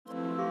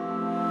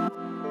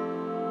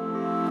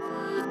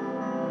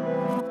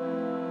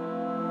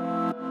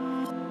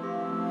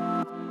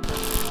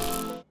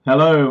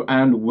Hello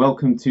and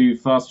welcome to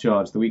Fast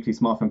Charge, the weekly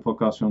smartphone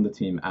podcast from the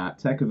team at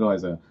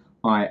TechAdvisor.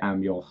 I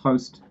am your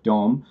host,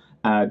 Dom,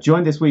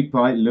 joined this week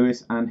by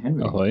Lewis and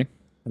Henry. Ahoy.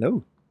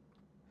 Hello.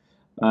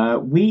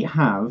 We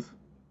have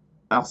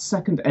our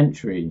second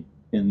entry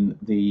in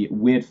the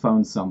Weird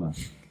Phone Summer.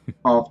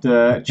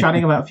 After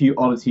chatting about a few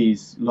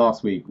oddities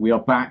last week, we are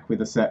back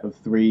with a set of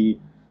three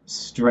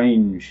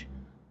strange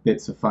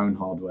bits of phone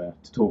hardware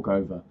to talk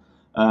over.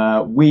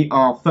 We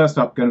are first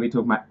up going to be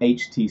talking about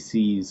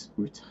HTC's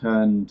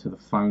return to the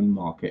phone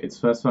market. Its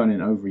first phone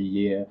in over a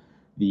year,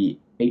 the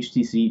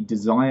HTC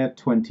Desire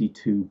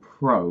 22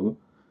 Pro,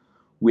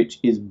 which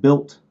is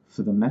built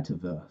for the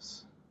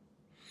metaverse.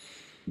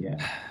 Yeah.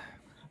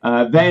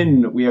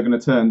 Then we are going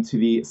to turn to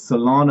the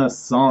Solana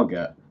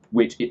Saga,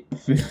 which,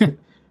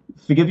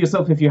 forgive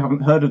yourself if you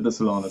haven't heard of the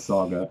Solana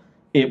Saga.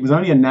 It was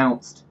only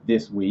announced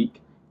this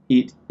week.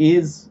 It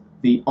is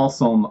the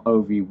Ossom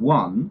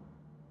OV1,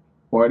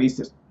 or at least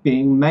it's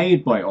being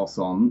made by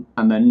Ossom,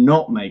 and they're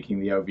not making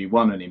the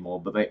OV1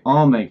 anymore, but they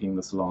are making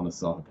the Solana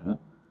Saga.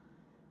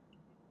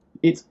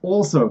 It's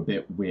also a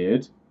bit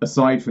weird,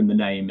 aside from the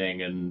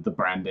naming and the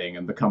branding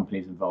and the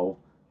companies involved,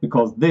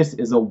 because this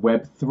is a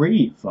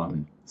Web3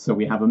 phone. So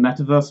we have a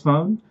metaverse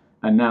phone,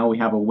 and now we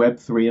have a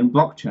Web3 and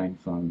blockchain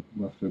phone.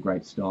 We're off to a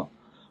great start.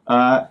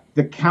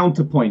 The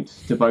counterpoint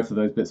to both of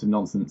those bits of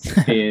nonsense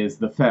is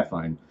the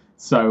Fairphone.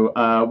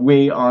 So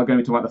we are going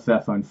to be talking about the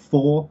Fairphone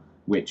 4,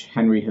 which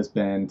Henry has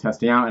been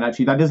testing out. And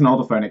actually, that is an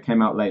older phone. It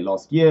came out late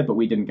last year, but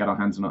we didn't get our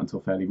hands on it until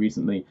fairly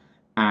recently.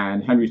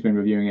 And Henry's been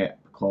reviewing it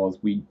because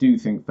we do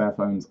think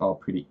Fairphones are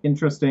pretty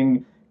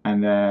interesting,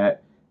 and they're,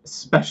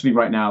 especially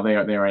right now, they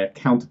are a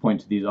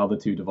counterpoint to these other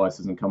two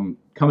devices and come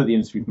at the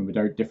industry from a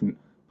very different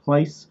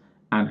place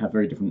and have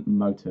very different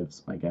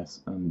motives, I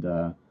guess,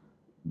 and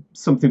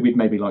something we'd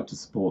maybe like to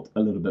support a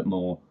little bit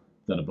more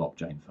than a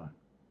blockchain phone.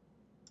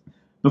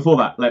 Before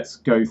that, let's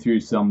go through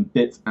some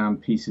bits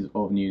and pieces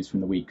of news from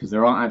the week, because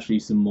there are actually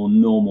some more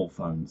normal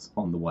phones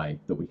on the way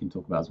that we can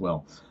talk about as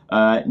well.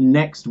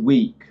 Next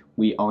week,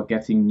 we are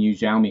getting new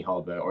Xiaomi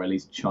hardware, or at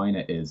least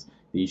China is.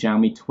 The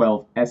Xiaomi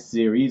 12S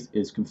series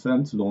is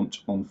confirmed to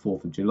launch on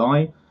 4th of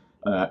July.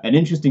 An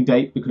interesting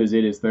date because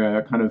it is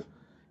the kind of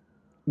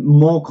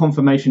more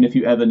confirmation, if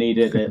you ever need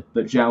it,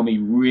 that Xiaomi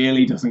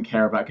really doesn't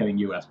care about getting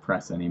US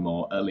press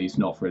anymore, at least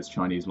not for its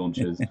Chinese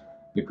launches,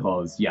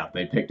 because, yeah,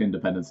 they picked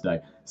Independence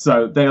Day.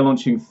 So they are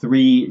launching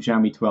three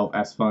Xiaomi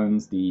 12S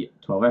phones, the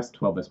 12S,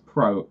 12S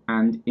Pro,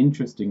 and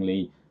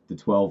interestingly, the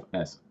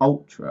 12S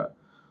Ultra.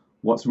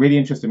 What's really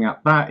interesting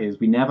about that is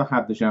we never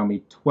had the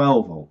Xiaomi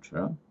 12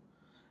 Ultra,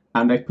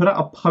 and they've put out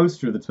a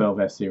poster of the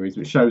 12S series,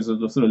 which shows a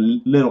sort of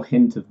little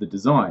hint of the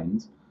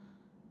designs.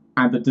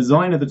 And the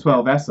design of the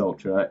 12S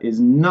Ultra is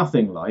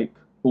nothing like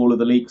all of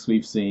the leaks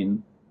we've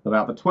seen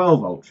about the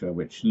 12 Ultra,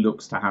 which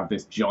looks to have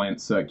this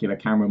giant circular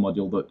camera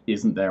module that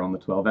isn't there on the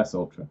 12S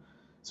Ultra.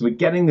 So we're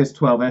getting this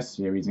 12S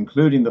series,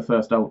 including the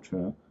first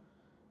Ultra,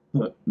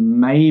 but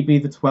maybe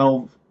the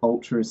 12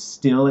 Ultra is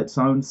still its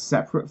own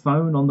separate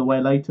phone on the way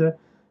later.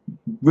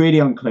 Really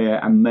unclear,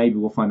 and maybe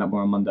we'll find out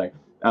more on Monday.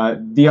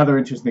 The other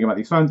interesting thing about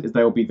these phones is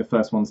they will be the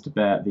first ones to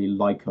bear the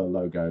Leica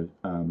logo.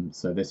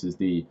 So this is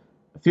the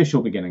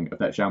official beginning of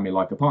that Xiaomi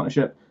Leica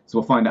partnership. So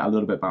we'll find out a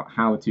little bit about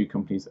how the two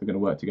companies are going to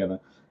work together.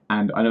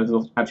 And I know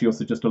there's actually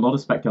also just a lot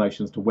of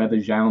speculation as to whether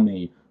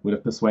Xiaomi would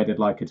have persuaded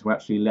Leica to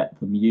actually let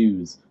them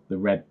use the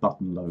red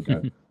button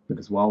logo.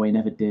 Because Huawei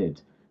never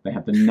did. They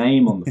had the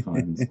name on the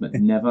phones, but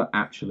never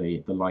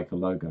actually the Leica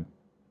logo.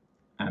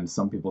 And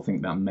some people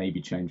think that may be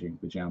changing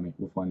with Xiaomi.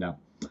 We'll find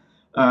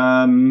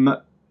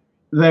out.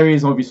 There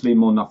is obviously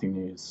more nothing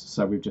news,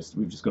 so we've just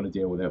got to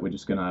deal with it. We're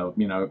just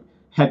gonna,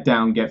 head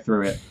down, get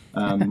through it.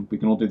 We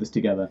can all do this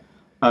together.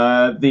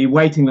 The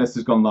waiting list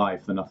has gone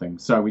live for nothing.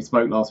 So we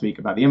spoke last week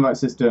about the invite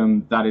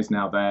system. That is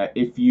now there.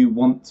 If you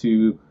want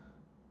to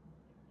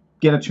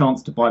get a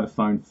chance to buy the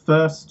phone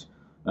first,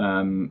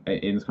 in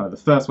kind of the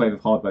first wave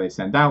of hardware they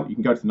send out, you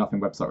can go to the Nothing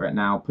website right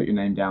now, put your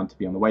name down to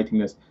be on the waiting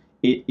list.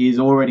 It is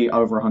already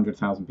over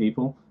 100,000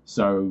 people,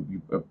 so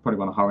you probably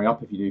want to hurry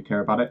up if you do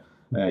care about it.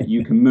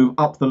 You can move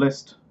up the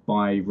list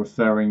by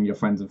referring your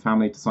friends and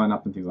family to sign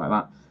up and things like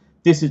that.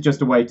 This is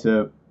just a way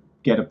to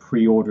get a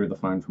pre-order of the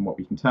phone from what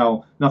we can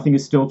tell. Nothing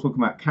is still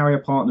talking about carrier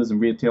partners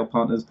and retail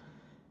partners.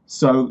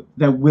 So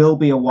there will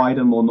be a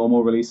wider, more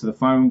normal release of the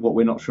phone. What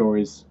we're not sure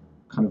is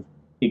kind of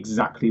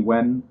exactly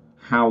when,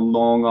 how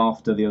long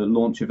after the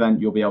launch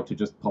event you'll be able to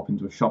just pop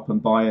into a shop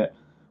and buy it,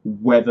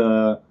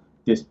 whether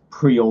this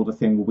pre-order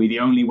thing will be the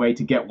only way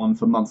to get one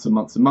for months and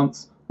months and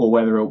months, or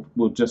whether it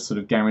will just sort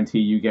of guarantee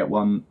you get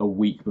one a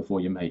week before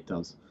your mate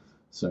does.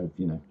 So,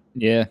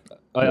 Yeah,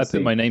 I Let's see.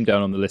 put my name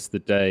down on the list the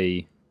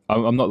day.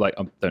 I'm not like,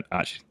 I don't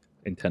actually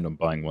intend on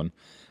buying one.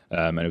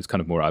 And it was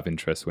kind of more out of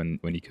interest when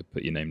you could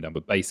put your name down.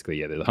 But basically,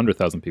 yeah, there's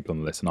 100,000 people on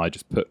the list, and I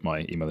just put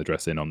my email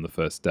address in on the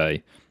first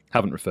day.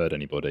 Haven't referred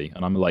anybody,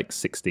 and I'm like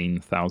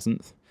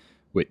 16,000th,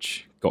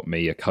 which got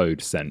me a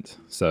code sent.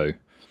 So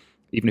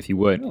even if you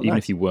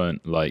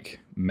weren't like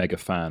mega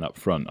fan up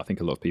front, I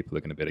think a lot of people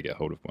are going to be able to get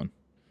hold of one.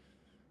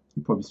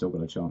 You've probably still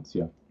got a chance,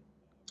 yeah.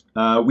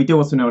 We do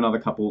also know another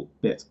couple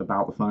bits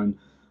about the phone.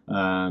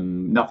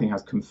 Nothing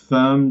has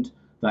confirmed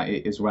that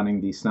it is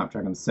running the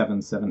Snapdragon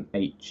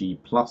 778G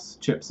Plus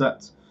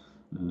chipset,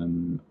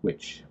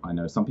 which I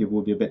know some people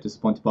will be a bit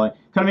disappointed by.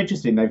 Kind of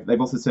interesting,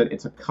 they've also said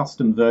it's a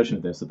custom version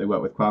of this that they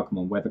work with Qualcomm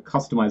on, where the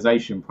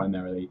customization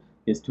primarily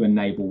is to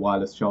enable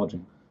wireless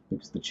charging,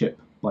 because the chip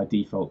by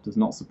default does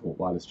not support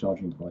wireless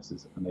charging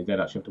devices, and they did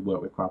actually have to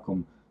work with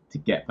Qualcomm to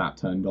get that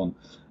turned on.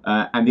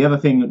 And the other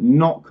thing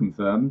not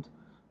confirmed,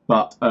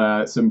 but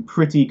some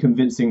pretty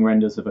convincing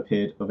renders have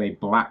appeared of a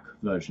black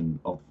version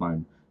of the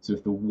phone. So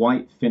if the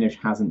white finish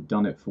hasn't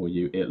done it for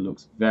you, it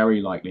looks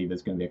very likely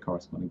there's going to be a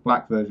corresponding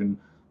black version,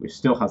 which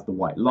still has the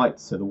white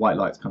lights, so the white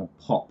lights kind of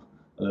pop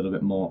a little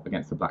bit more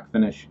against the black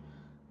finish.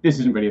 This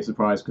isn't really a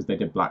surprise because they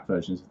did black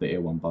versions of the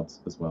Ear One Buds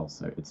as well,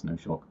 so it's no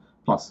shock.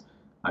 Plus,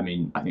 I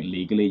mean, I think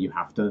legally you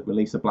have to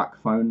release a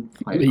black phone.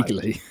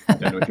 Legally? I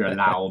don't know if you're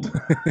allowed.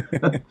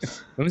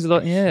 When was it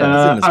like? Yeah,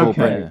 it's in the small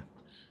okay. print.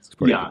 It's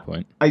probably a good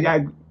point.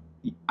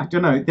 I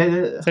don't know. Is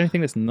there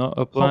anything that's not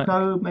a black?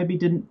 Poco maybe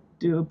didn't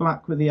do a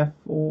black with the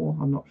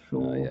F4. I'm not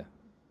sure. Oh, yeah.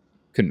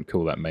 Couldn't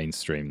call that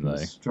mainstream though.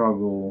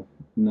 Struggle.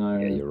 No.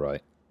 Yeah, you're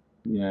right.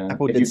 Yeah.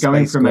 Apple if did you're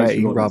going space for grey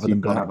mainstream rather than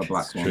you've got to black. have a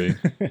black It's one.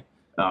 true.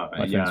 My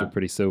phones Yeah. were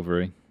pretty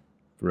silvery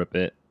for a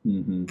bit.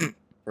 Mm-hmm.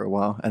 For a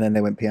while, and then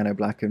they went piano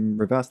black and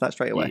reversed that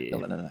straight away. Yeah.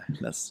 No.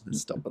 Let's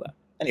stop with that.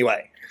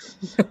 Anyway.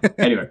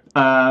 Anyway,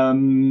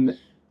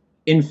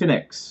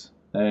 Infinix,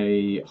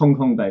 a Hong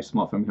Kong-based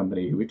smartphone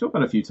company who we've talked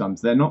about a few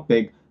times. They're not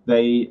big.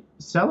 They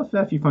sell a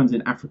fair few phones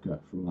in Africa,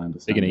 from my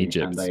understanding. Big in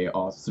Egypt. And they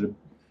are sort of,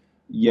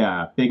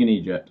 big in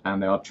Egypt.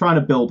 And they are trying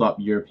to build up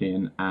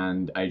European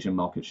and Asian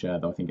market share,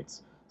 though I think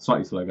it's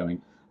slightly slow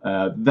going.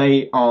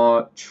 They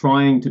are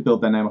trying to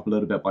build their name up a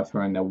little bit by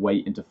throwing their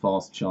weight into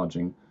fast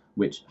charging,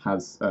 which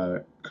has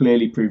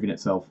clearly proven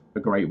itself a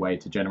great way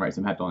to generate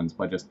some headlines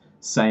by just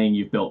saying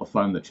you've built a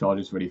phone that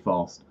charges really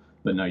fast,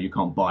 but no, you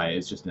can't buy it,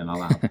 it's just in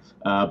allowed.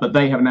 But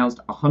they have announced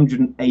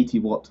 180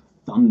 watt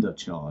Thunder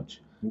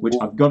Charge, which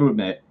I've got to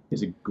admit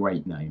is a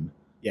great name.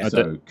 Yeah.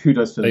 So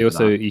kudos to them. They for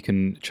also that. you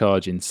can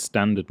charge in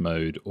standard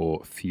mode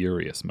or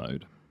furious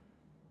mode.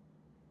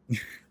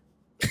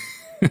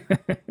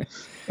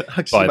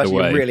 I just By the imagine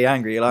you're way, really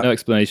angry. You're like, No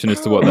explanation as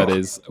to what that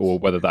is or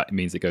whether that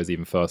means it goes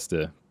even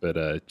faster.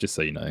 But just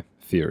so you know,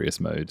 furious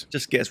mode.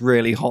 just gets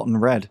really hot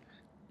and red.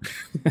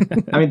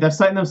 I mean, they're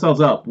setting themselves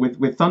up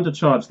with Thunder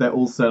Charge. They're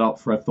all set up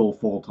for a Thor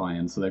 4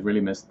 tie-in, so they've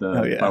really missed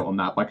the boat on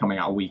that by coming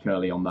out a week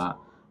early on that.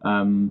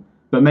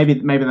 But maybe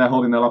they're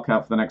holding their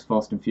lockout for the next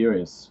Fast and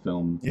Furious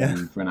film,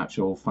 for an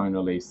actual phone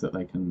release that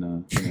they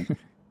can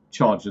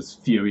charge as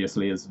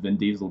furiously as Vin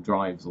Diesel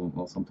drives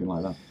or something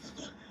like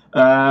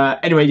that.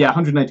 Anyway,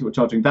 180 watt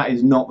charging. That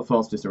is not the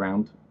fastest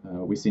around.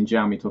 We've seen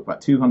Xiaomi talk about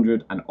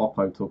 200 and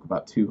Oppo talk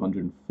about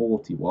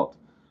 240 watt.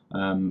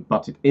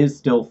 But it is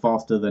still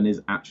faster than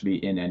is actually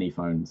in any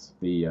phones.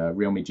 The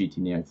Realme GT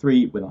Neo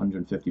 3 with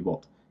 150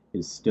 watt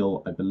is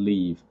still, I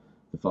believe,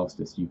 the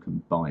fastest you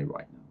can buy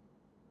right now.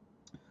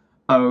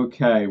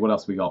 Okay, what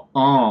else we got?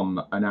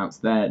 ARM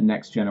announced their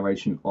next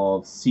generation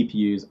of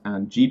CPUs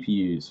and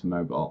GPUs for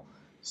mobile.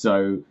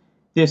 So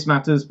this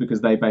matters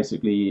because they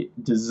basically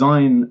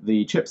design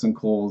the chips and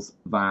cores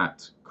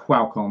that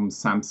Qualcomm,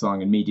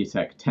 Samsung, and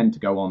MediaTek tend to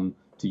go on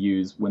to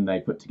use when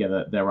they put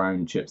together their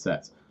own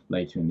chipsets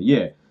later in the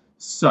year.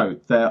 So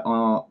there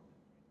are,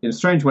 in a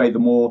strange way, the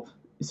more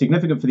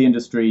significant for the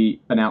industry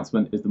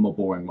announcement is the more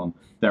boring one.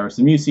 There are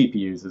some new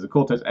CPUs. There's a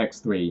Cortex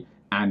X3,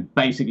 and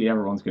basically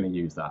everyone's going to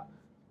use that.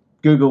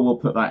 Google will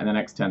put that in the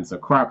next 10, so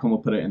Qualcomm will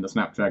put it in the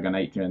Snapdragon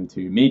 8 Gen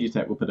 2,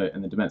 MediaTek will put it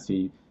in the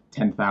Dimensity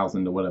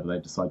 10,000 or whatever they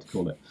decide to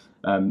call it.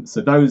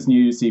 So those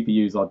new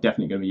CPUs are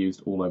definitely going to be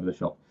used all over the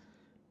shop.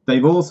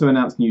 They've also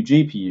announced new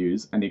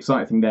GPUs, and the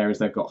exciting thing there is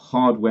they've got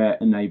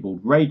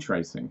hardware-enabled ray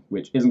tracing,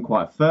 which isn't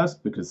quite a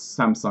first because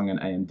Samsung and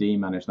AMD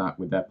managed that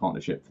with their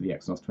partnership for the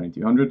Exynos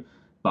 2200,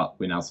 but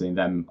we're now seeing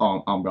them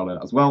ARM roll it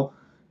as well.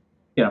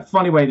 In a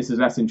funny way, this is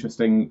less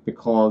interesting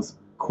because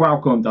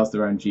Qualcomm does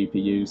their own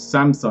GPU,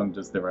 Samsung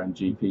does their own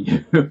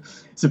GPU,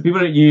 so people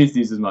don't use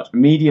these as much.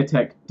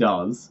 MediaTek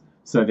does,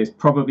 so this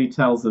probably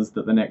tells us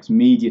that the next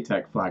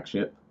MediaTek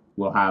flagship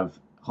will have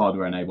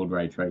hardware-enabled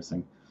ray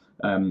tracing.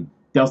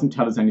 Doesn't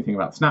tell us anything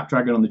about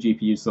Snapdragon on the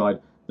GPU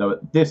side, though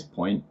at this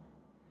point,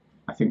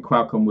 I think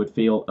Qualcomm would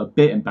feel a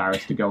bit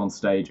embarrassed to go on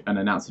stage and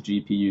announce a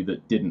GPU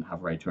that didn't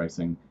have ray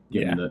tracing,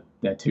 given that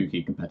their two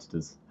key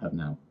competitors have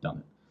now done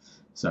it.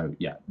 So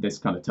this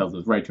kind of tells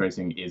us ray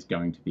tracing is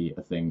going to be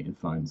a thing in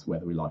phones,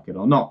 whether we like it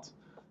or not.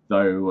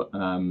 Though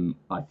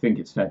I think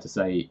it's fair to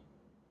say,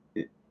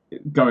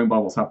 going by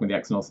what's happened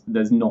with the Exynos,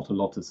 there's not a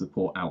lot of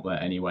support out there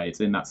anyway.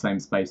 It's in that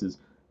same space as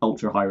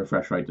ultra high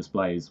refresh rate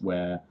displays,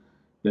 where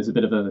there's a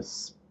bit of a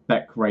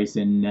spec race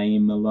in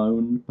name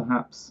alone,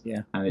 perhaps.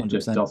 Yeah, and it 100%.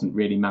 just doesn't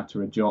really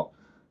matter a jot.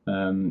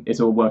 It's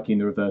all working in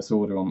the reverse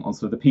order. On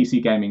sort of the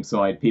PC gaming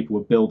side, people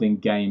were building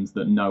games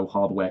that no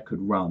hardware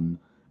could run.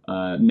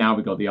 Now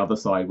we've got the other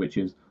side, which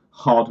is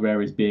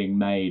hardware is being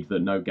made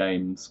that no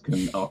games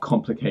are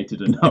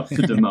complicated enough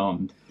to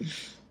demand.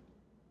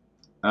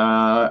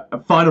 A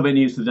final bit of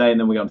news today, and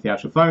then we go on to the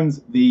actual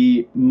phones.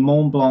 The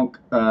Mont Blanc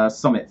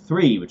Summit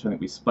 3, which I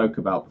think we spoke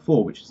about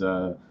before, which is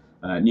a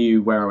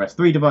new Wear OS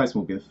 3 device,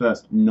 will be the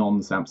first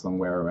non-Samsung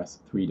Wear OS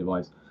 3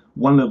 device.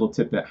 One little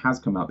tidbit has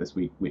come out this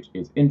week, which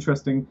is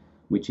interesting,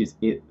 which is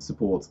it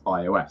supports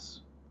iOS.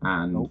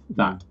 And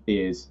that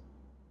is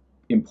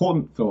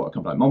important for a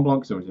company like Mont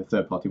Blanc, so it's a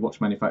third-party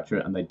watch manufacturer,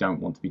 and they don't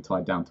want to be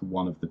tied down to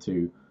one of the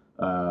two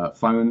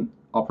phone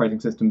operating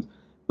systems.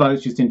 But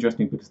it's just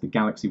interesting because the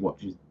Galaxy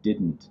Watches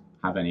didn't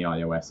have any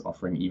iOS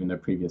offering, even though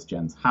previous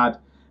gens had.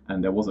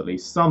 And there was at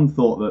least some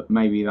thought that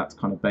maybe that's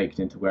kind of baked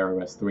into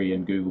Wear OS 3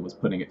 and Google was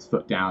putting its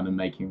foot down and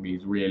making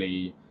these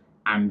really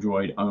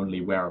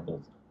Android-only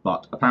wearables.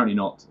 But apparently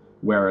not.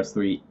 Wear OS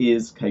 3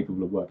 is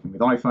capable of working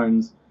with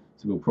iPhones,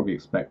 so we'll probably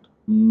expect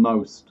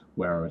most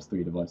Wear OS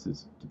 3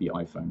 devices to be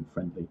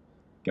iPhone-friendly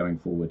going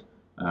forward.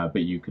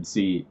 But you could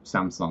see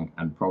Samsung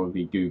and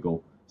probably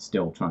Google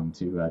still trying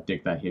to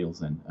dig their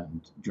heels in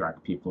and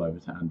drag people over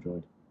to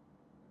Android.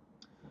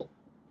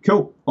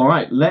 Cool. All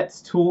right,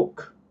 let's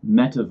talk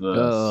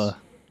metaverse.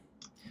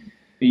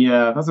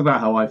 Yeah, that's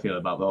about how I feel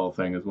about the whole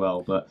thing as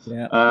well. But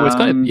well, it's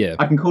kind of,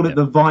 I can call it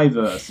the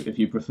Viverse if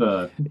you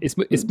prefer.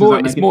 It's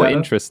more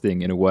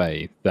interesting in a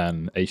way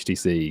than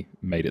HTC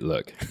made it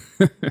look.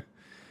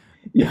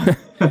 Yeah.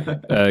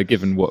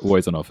 Given what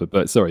is on offer.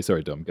 But sorry,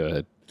 Dom, go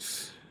ahead.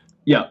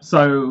 Yeah,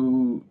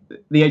 so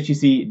the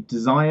HTC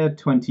Desire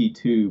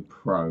 22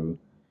 Pro,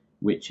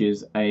 which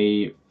is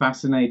a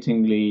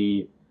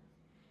fascinatingly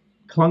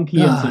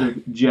clunky and sort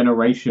of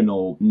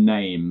generational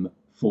name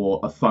for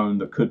a phone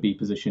that could be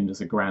positioned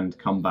as a grand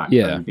comeback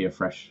and be a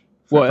fresh.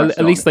 Well,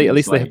 at least they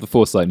have the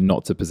foresight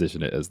not to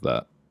position it as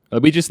that.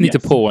 We just need to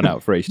pour one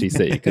out for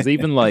HTC, because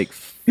even like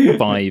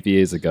 5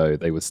 years ago,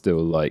 they were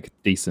still like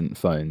decent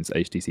phones.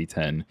 HTC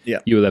 10,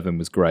 U11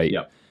 was great.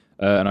 Yeah.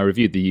 And I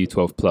reviewed the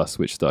U12 Plus,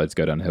 which started to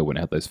go downhill when it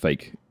had those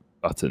fake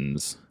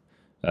buttons.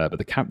 But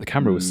the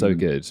camera was so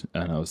good,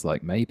 and I was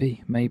like,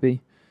 maybe.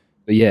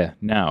 But yeah,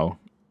 now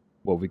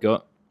what have we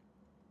got?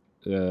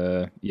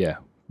 What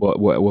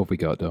have we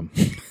got, Dom?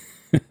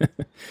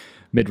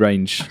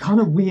 Mid-range. Kind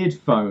of weird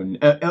phone.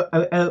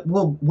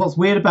 Well, what's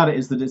weird about it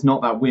is that it's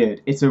not that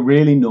weird. It's a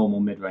really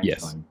normal mid-range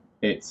phone.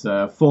 It's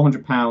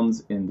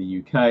 £400 in the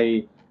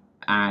UK.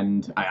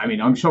 And I mean,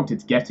 I'm shocked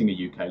it's getting a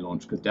UK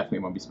launch, because definitely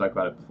when we spoke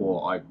about it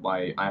before,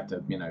 I have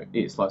to,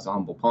 eat a slice of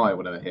humble pie or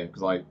whatever here,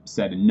 because I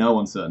said in no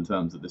uncertain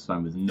terms that this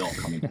phone was not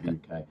coming to the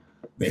UK.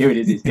 But here it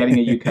is. It's getting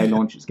a UK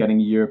launch. It's getting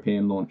a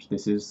European launch.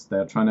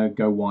 They're trying to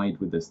go wide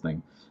with this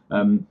thing.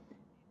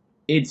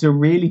 It's a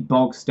really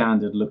bog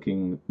standard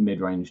looking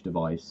mid-range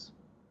device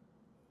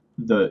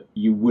that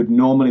you would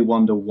normally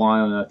wonder, why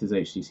on earth is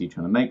HTC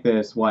trying to make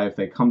this? Why, if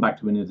they come back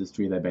to an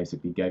industry they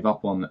basically gave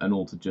up on, and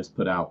all to just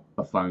put out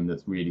a phone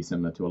that's really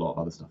similar to a lot of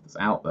other stuff that's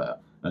out there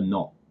and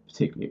not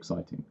particularly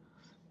exciting.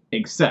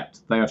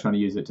 Except they are trying to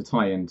use it to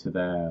tie into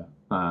their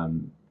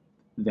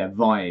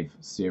Vive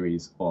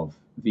series of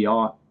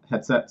VR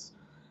headsets,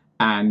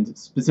 and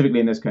specifically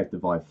in this case the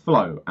Vive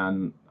Flow.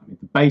 And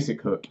the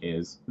basic hook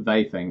is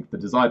they think the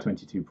Desire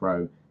 22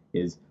 Pro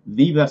is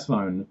the best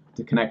phone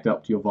to connect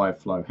up to your Vive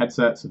Flow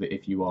headset, so that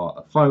if you are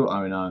a Flow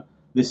owner,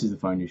 this is the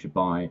phone you should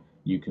buy.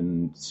 You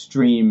can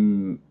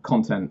stream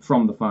content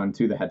from the phone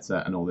to the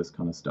headset and all this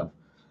kind of stuff.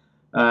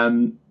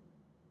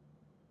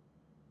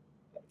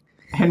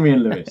 Henry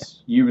and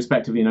Lewis, you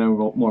respectively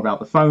know more about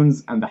the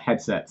phones and the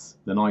headsets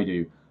than I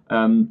do.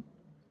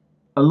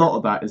 A lot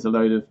of that is a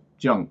load of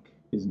junk,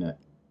 isn't it?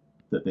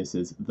 That this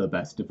is the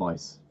best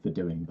device for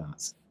doing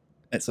that.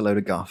 It's a load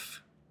of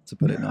guff, to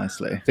put it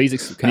nicely.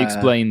 Please, can you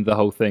explain the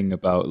whole thing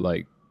about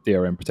like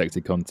DRM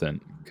protected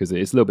content? Because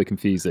it's a little bit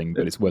confusing,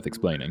 but it's worth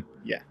explaining.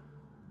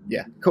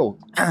 Yeah, cool.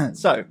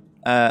 So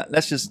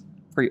let's just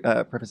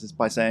preface this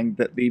by saying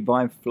that the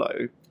Vive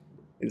Flow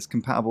is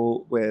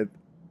compatible with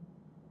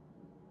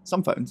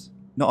some phones,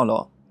 not a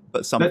lot,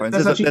 but some phones.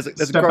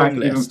 There's a growing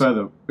list. Even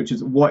further, which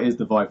is, what is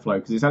the Vive Flow?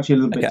 Because it's actually a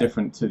little bit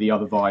different to the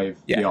other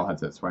Vive VR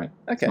headsets, right?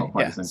 Okay, it's not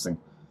quite the same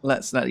thing.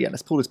 Let's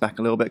pull this back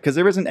a little bit, because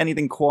there isn't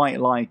anything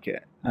quite like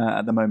it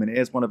at the moment. It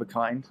is one of a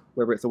kind.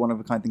 Whether it's a one of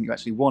a kind thing you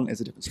actually want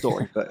is a different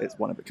story, but it's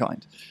one of a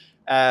kind.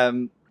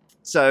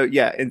 So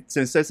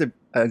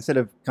instead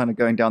of kind of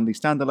going down the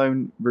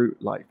standalone route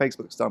like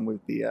Facebook's done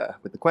with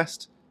the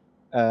Quest,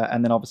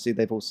 and then obviously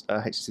they've also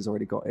HTC's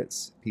already got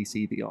its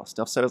PC VR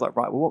stuff. So it's like,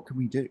 right, well, what can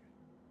we do?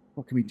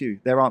 What can we do?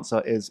 Their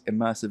answer is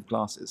immersive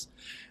glasses.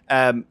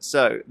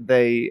 So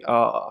they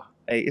are.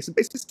 It's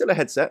basically still a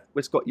headset.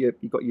 You've got your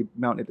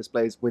mounted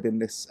displays within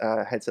this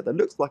headset that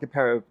looks like a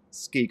pair of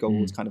ski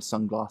goggles, kind of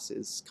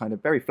sunglasses, kind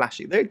of very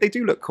flashy. They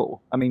do look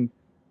cool. I mean,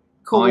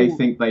 cool. I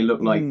think they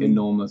look like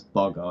enormous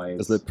bug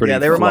eyes.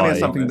 They remind me of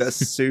something that a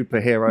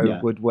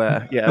superhero would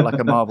wear. Yeah, like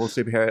a Marvel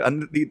superhero.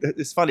 And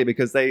it's funny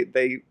because they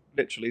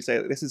literally say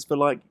that this is for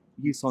like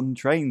use on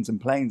trains and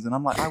planes, and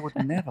I'm like, I would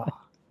never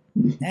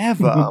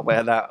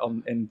wear that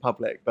in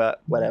public,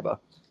 but whatever.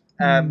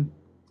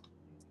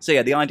 So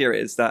yeah, the idea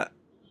is that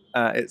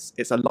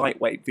It's a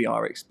lightweight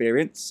VR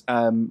experience,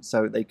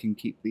 so they can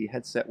keep the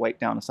headset weight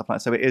down and stuff like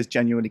that. So it is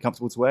genuinely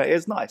comfortable to wear. It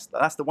is nice.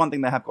 That's the one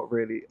thing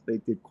they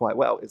did quite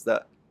well, is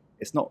that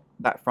it's not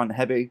that front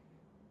heavy.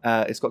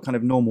 It's got kind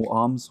of normal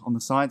arms on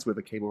the sides with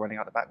a cable running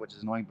out the back, which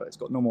is annoying, but it's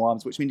got normal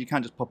arms, which means you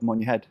can just pop them on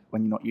your head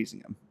when you're not using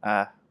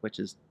them, which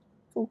is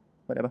cool,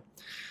 whatever.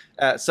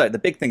 So the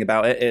big thing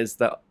about it is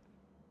that,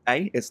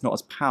 it's not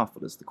as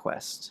powerful as the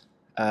Quest.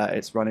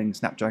 It's running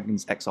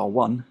Snapdragon's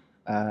XR1,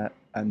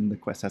 and the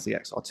Quest has the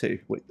XR2,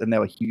 and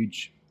there were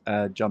huge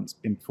jumps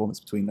in performance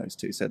between those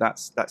two, so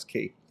that's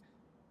key.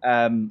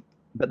 But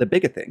the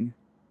bigger thing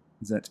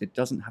is that it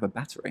doesn't have a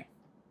battery.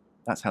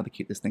 That's how they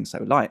keep this thing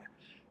so light.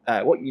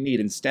 What you need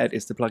instead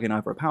is to plug in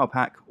either a power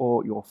pack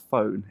or your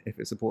phone if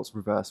it supports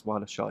reverse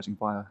wireless charging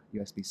via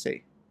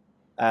USB-C.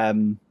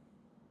 Fine.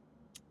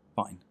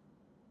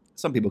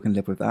 Some people can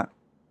live with that.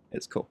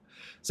 It's cool.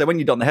 So when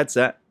you don the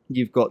headset,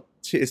 you've got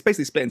it's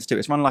basically split into two.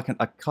 It's run like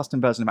a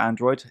custom version of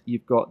Android.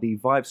 You've got the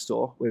Vive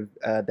Store with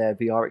their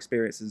VR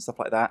experiences and stuff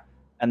like that.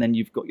 And then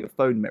you've got your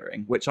phone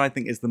mirroring, which I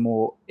think is the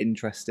more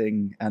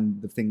interesting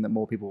and the thing that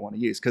more people want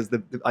to use. Because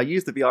I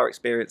use the VR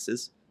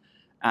experiences,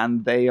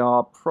 and they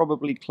are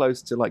probably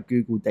close to like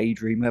Google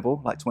Daydream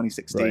level, like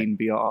 2016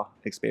 VR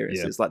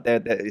experiences. Yeah.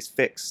 Like it's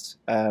fixed,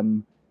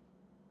 and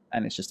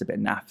it's just a bit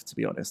naff, to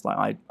be honest.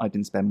 Like I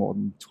didn't spend more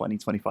than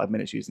 25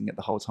 minutes using it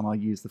the whole time I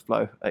used the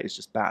Flow. It's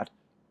just bad.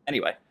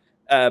 Anyway,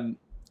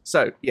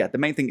 so yeah, the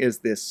main thing is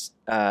this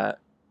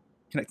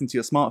connecting to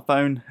your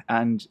smartphone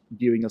and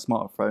viewing your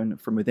smartphone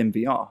from within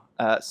VR.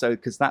 So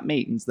because that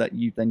means that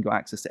you've then got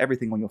access to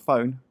everything on your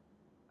phone,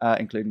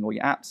 including all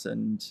your apps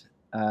and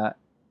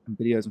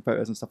videos and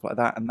photos and stuff like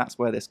that. And that's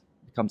where this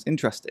becomes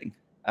interesting.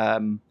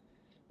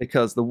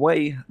 Because the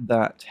way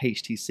that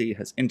HTC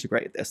has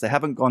integrated this, they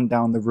haven't gone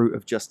down the route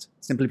of just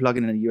simply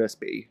plugging in a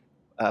USB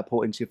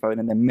port into your phone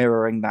and then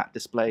mirroring that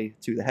display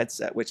to the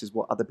headset, which is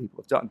what other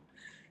people have done.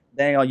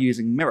 They are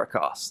using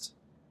Miracast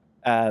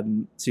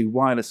to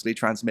wirelessly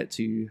transmit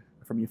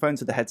from your phone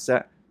to the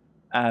headset,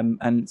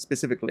 and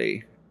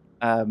specifically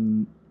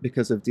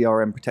because of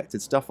DRM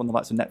protected stuff on the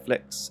likes of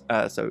Netflix.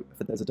 So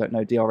for those that don't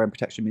know, DRM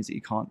protection means that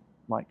you can't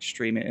like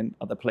stream it in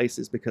other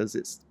places because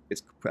it's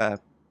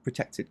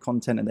protected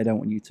content, and they don't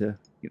want you to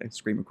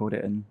screen record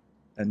it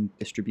and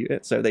distribute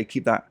it. So they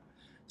keep that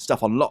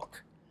stuff on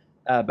lock.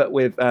 But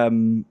with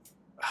DCHP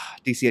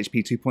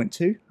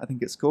 2.2, I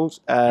think it's called.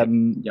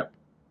 Yep.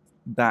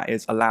 That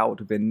is allowed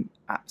within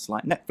apps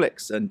like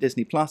Netflix and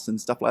Disney Plus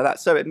and stuff like that.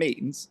 So it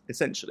means,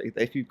 essentially,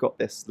 that if you've got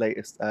this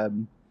latest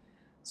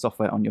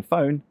software on your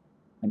phone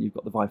and you've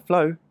got the Vive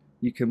Flow,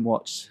 you can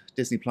watch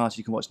Disney Plus,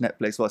 you can watch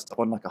Netflix, all that stuff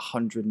on like a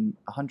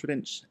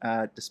 100-inch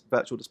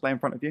virtual display in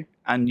front of you.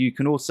 And you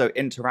can also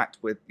interact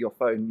with your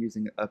phone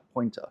using a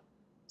pointer.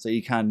 So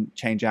you can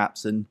change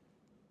apps and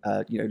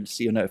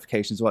see your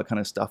notifications, all that kind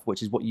of stuff,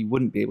 which is what you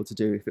wouldn't be able to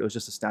do if it was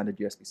just a standard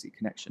USB-C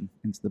connection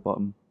into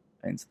the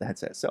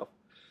headset itself.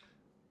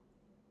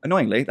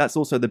 Annoyingly, that's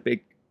also the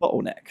big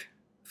bottleneck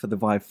for the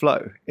Vive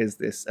Flow is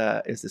this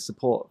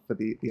support for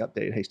the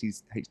updated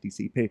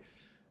HDCP,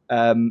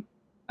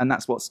 and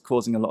that's what's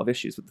causing a lot of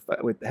issues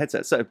with the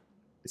headset. So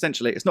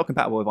essentially, it's not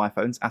compatible with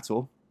iPhones at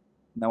all.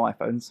 No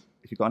iPhones.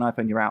 If you've got an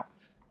iPhone, you're out.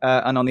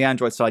 And on the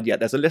Android side,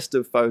 there's a list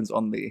of phones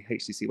on the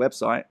HTC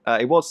website.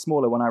 It was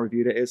smaller when I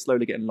reviewed it. It's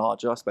slowly getting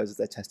larger, I suppose, as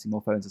they're testing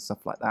more phones and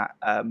stuff like that.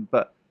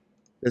 But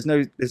there's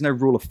no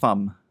rule of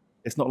thumb.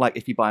 It's not like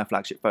if you buy a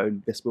flagship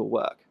phone, this will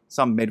work.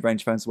 Some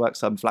mid-range phones work,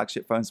 some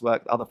flagship phones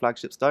work, other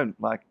flagships don't.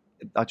 Like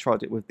I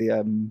tried it with the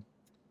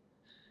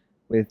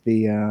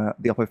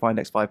Oppo Find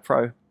X5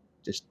 Pro,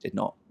 just did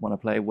not want to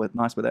play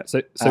nice with it.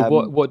 So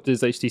what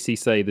does HTC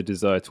say the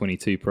Desire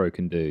 22 Pro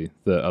can do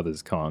that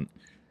others can't?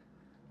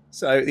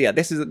 So yeah,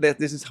 this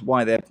is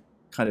why they're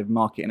kind of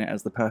marketing it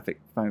as the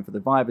perfect phone for the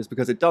Vive, is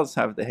because it does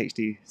have the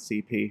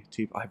HDCP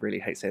 2. I really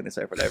hate saying this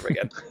over and over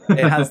again.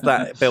 It has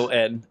that built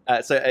in,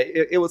 so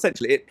it will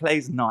essentially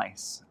plays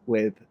nice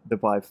with the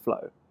Vive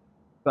Flow,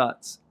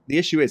 but the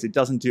issue is it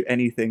doesn't do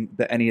anything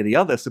that any of the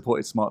other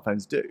supported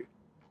smartphones do,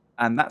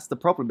 and that's the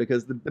problem.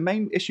 Because the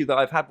main issue that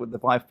I've had with the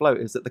Vive Flow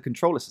is that the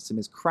controller system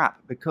is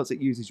crap because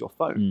it uses your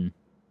phone.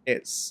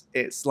 It's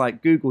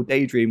like Google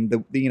Daydream.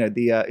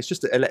 It's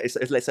just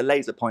it's a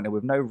laser pointer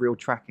with no real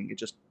tracking. It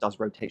just does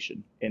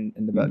rotation in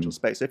the virtual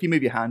space. So if you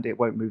move your hand, it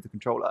won't move the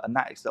controller, and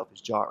that itself is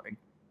jarring.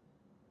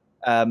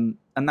 And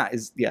that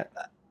is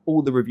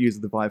all the reviews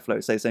of the Vive Flow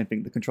say the same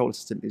thing. The controller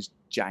system is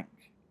jank,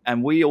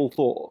 and we all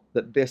thought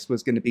that this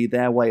was going to be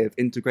their way of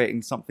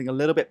integrating something a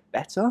little bit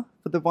better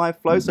for the Vive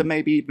Flow. So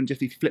maybe even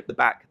just if you flip the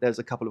back, there's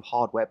a couple of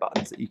hardware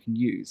buttons that you can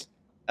use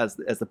as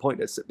the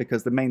pointers,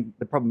 because the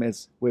problem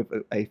is with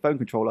a phone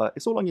controller,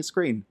 it's all on your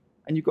screen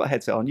and you've got a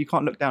headset on. You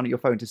can't look down at your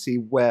phone to see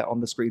where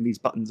on the screen these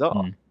buttons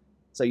are.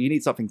 So you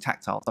need something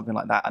tactile, something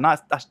like that. And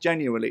that's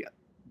genuinely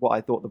what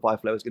I thought the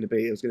Vive Flow was going to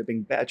be. It was going to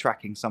bring better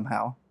tracking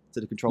somehow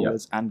to the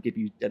controllers and give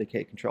you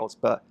dedicated controls.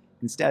 But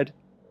instead,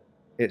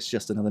 it's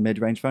just another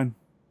mid-range phone.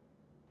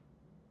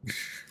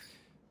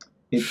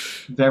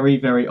 It's very,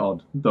 very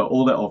odd that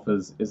all it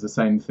offers is the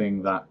same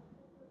thing that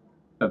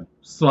a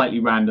slightly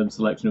random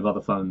selection of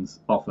other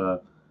phones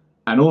offer,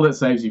 and all it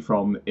saves you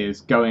from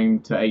is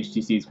going to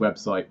HTC's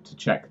website to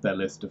check their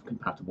list of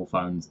compatible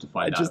phones to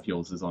find out if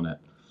yours is on it.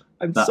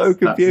 I'm so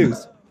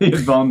confused. That's the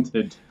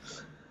advantage.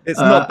 It's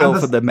not built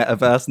for the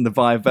metaverse and the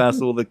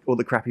Viveverse, all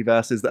the crappy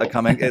verses that are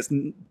coming.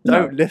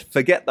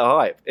 Forget the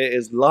hype. It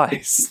is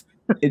lies.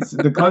 It's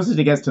the closest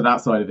it gets to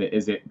that side of it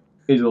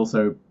is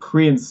also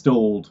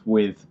pre-installed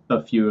with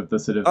a few of the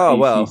sort of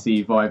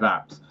HTC Vive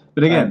apps.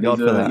 But again, these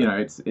are,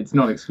 it's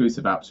not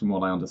exclusive apps from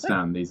what I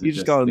understand. These are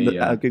just go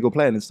on Google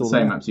Play and install the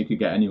same apps you could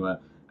get anywhere.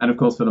 And of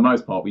course, for the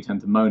most part, we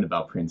tend to moan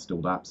about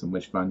pre-installed apps and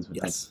wish phones would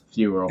have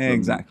fewer of them.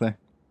 Exactly.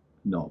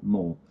 Not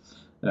more.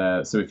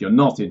 So if you're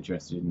not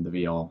interested in the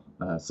VR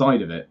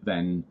side of it,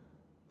 then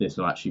this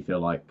will actually feel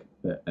like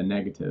a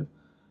negative.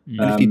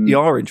 And if you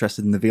are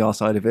interested in the VR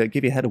side of it,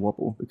 give your head a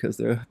wobble, because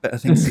there are better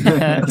things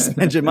to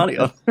spend your money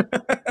on.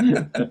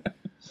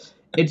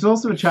 It's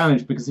also a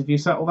challenge because if you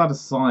set all that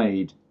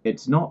aside,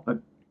 it's not a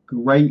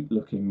great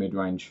looking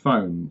mid-range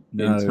phone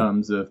in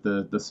terms of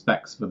the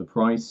specs for the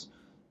price.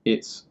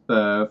 It's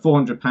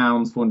 £400,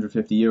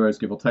 €450,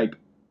 give or take.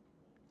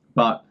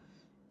 But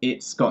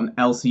it's got an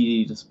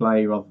LCD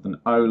display rather than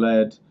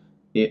OLED.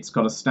 It's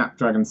got a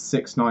Snapdragon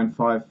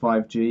 695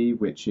 5G,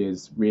 which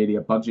is really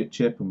a budget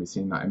chip, and we've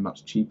seen that in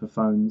much cheaper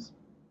phones.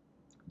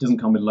 It doesn't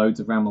come with loads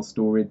of RAM or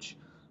storage.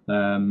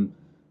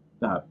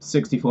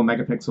 64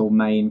 megapixel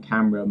main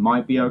camera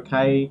might be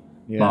okay,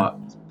 but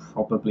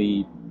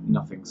probably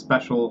nothing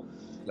special.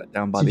 Let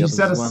down by so the if you others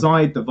set as well.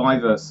 aside the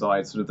Viveverse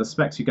side, sort of the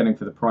specs you're getting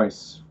for the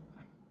price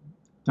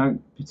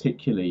don't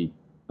particularly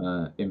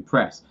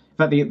impress. In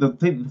fact,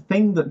 the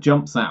thing that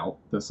jumps out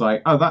that's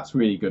like, oh, that's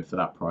really good for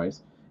that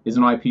price, is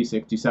an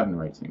IP67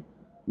 rating,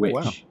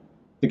 which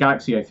the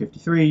Galaxy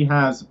A53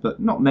 has,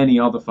 but not many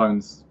other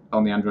phones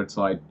on the Android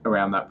side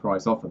around that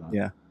price offer that.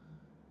 Yeah.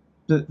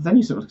 But then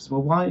you sort of say,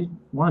 well, why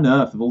on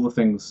earth, of all the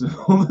things,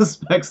 all the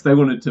specs they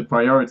wanted to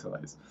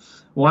prioritize,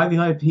 why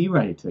the IP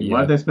rating?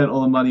 Why have they spent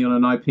all the money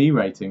on an IP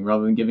rating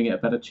rather than giving it a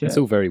better chip? It's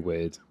all very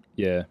weird.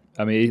 Yeah,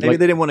 I mean, maybe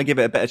they didn't want to give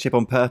it a better chip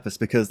on purpose,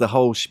 because the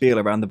whole spiel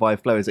around the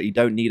Vive Flow is that you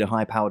don't need a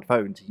high-powered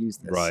phone to use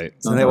this. Right.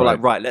 So they were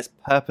like, right, let's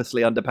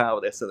purposely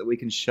underpower this so that we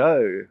can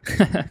show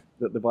that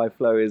the Vive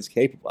Flow is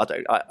capable.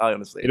 I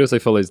honestly. It also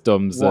follows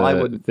Dom's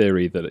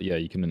theory that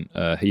you can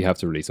you have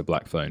to release a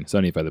black phone. It's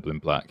only available in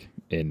black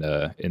in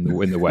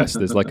the West.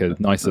 There's like a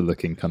nicer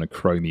looking kind of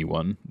chromy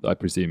one that I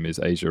presume is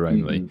Asia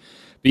only. Mm-hmm.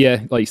 But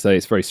yeah, like you say,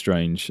 it's very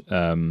strange.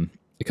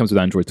 It comes with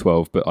Android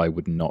 12, but I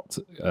would not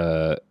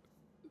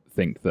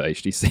think that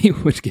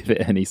HTC would give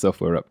it any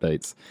software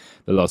updates.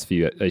 The last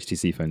few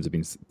HTC phones have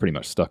been pretty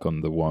much stuck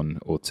on the 1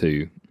 or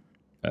 2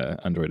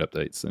 Android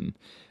updates, and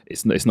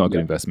it's not a good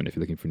investment if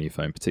you're looking for a new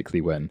phone,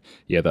 particularly when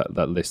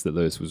that list that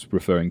Lewis was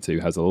referring to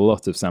has a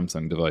lot of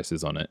Samsung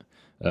devices on it,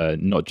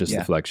 not just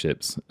the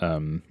flagships.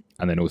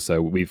 And then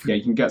also you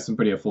can get some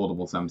pretty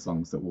affordable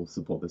Samsungs that will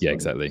support this. Yeah,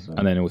 exactly. So.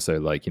 And then also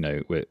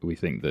we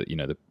think that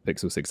the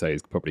Pixel 6a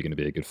is probably going to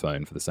be a good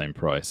phone for the same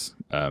price.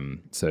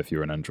 So if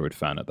you're an Android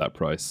fan at that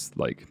price,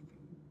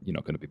 you're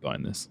not going to be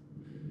buying this.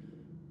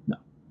 No.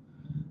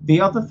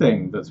 The other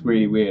thing that's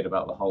really weird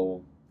about the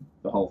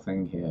whole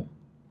thing here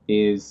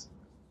is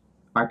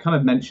I kind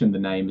of mentioned the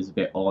name is a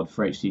bit odd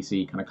for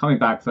HTC, kind of coming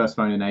back, first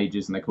phone in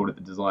ages, and they called it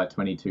the Desire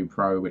 22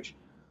 Pro, which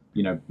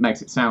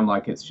makes it sound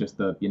like it's just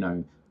the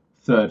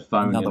third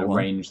phone in a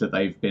range that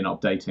they've been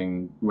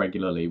updating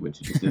regularly,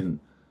 which it just isn't.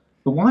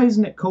 But why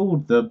isn't it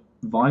called the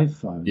Vive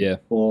phone? Yeah.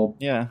 Or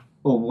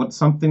what,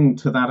 something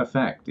to that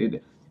effect?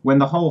 When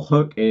the whole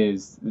hook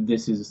is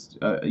this is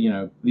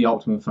the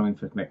ultimate phone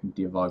for connecting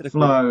to your Vive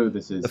Flow.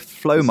 This is the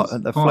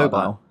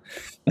Flowbile.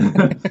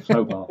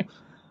 Flowbile.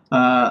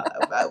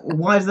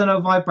 Why is there no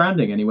Vive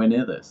branding anywhere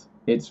near this?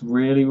 It's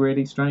really,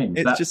 really strange.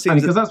 It just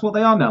seems because that's what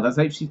they are now. That's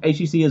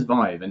HTC is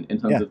Vive in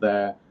terms of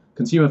their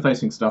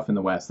consumer-facing stuff in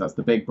the West. That's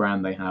the big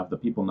brand they have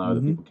that people know,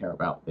 that people care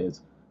about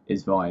is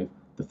Vive.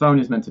 The phone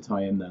is meant to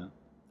tie in there.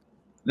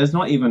 There's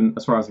not even,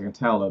 as far as I can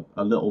tell,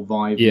 a little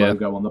Vive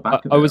logo on the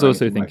back of it. I was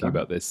also thinking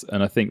about this,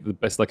 and I think the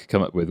best I could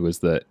come up with was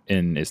that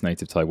in its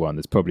native Taiwan,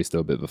 there's probably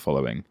still a bit of a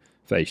following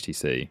for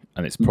HTC,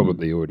 and it's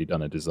probably already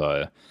done a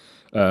Desire.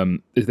 They're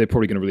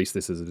probably going to release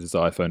this as a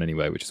Desire phone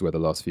anyway, which is where the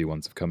last few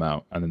ones have come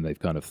out, and then they've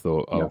kind of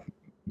thought,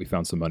 we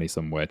found some money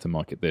somewhere to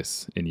market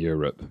this in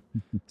Europe,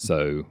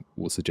 so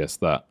we'll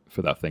suggest that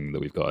for that thing that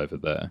we've got over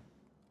there.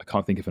 I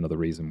can't think of another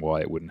reason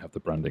why it wouldn't have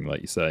the branding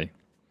like you say.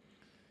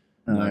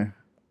 No.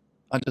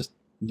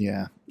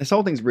 This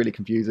whole thing's really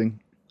confusing.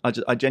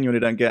 I genuinely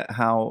don't get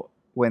how,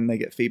 when they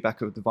get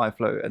feedback of the Vive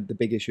Flow and the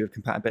big issue of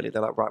compatibility,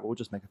 they're like, right, we'll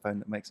just make a phone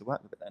that makes it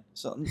work with it then.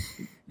 So,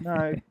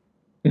 no,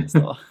 it's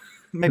not.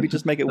 Maybe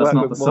just make it work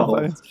with more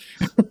phones.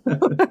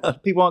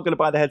 People aren't going to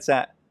buy the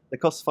headset. It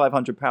costs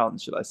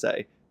 £500, should I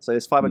say. So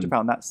it's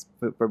 £500. That's,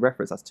 for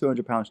reference, that's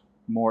 £200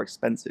 more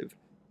expensive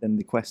than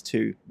the Quest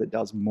 2 that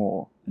does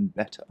more and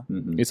better.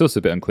 It's also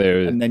a bit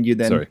unclear. And then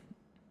Sorry.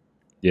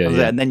 Yeah,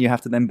 And then you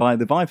have to then buy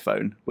the Vive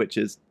phone, which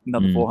is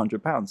another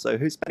 £400. So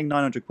who's spending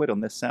 900 quid on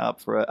this setup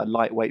for a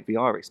lightweight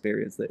VR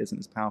experience that isn't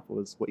as powerful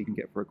as what you can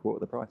get for a quarter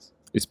of the price?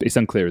 It's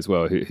unclear as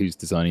well who's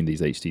designing these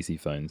HTC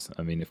phones.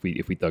 I mean, if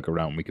we dug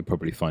around, we could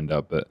probably find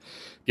out. But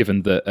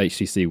given that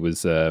HTC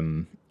was,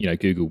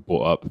 Google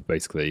bought up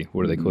basically,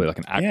 what do they call it, like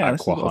an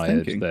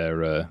acqui-hired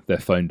their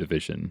phone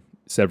division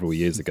several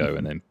years ago,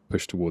 and then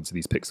pushed towards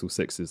these Pixel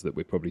 6s that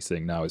we're probably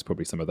seeing now is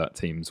probably some of that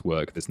team's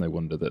work. There's no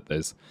wonder that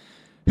there's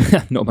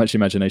not much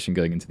imagination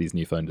going into these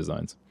new phone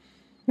designs.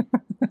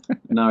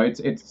 No,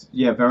 it's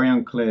very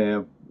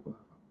unclear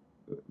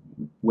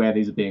where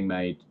these are being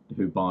made,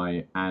 who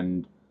buy,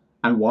 and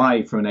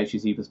why, from an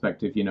HTC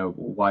perspective,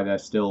 why they're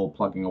still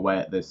plugging away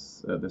at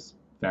this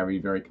very,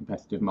 very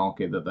competitive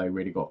market that they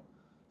really got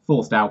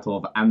forced out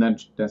of, and then,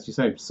 as you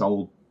say,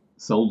 sold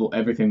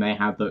everything they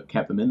had that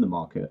kept them in the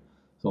market,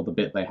 sold the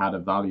bit they had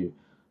of value.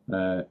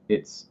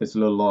 It's a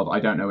little odd.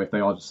 I don't know if they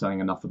are just selling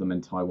enough of them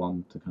in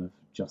Taiwan to kind of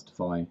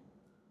justify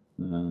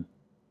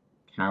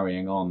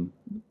carrying on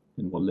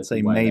in what little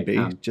say way maybe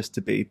they can. Just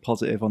to be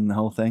positive on the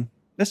whole thing.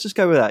 Let's just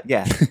go with that.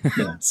 Yeah.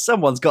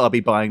 Someone's got to be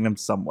buying them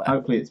somewhere.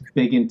 Hopefully it's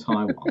big in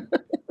Taiwan.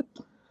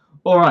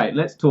 All right,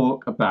 let's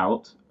talk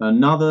about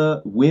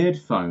another weird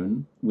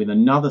phone with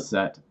another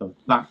set of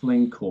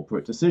baffling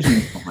corporate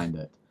decisions behind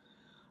it.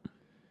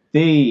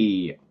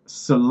 The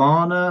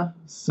Solana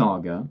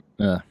Saga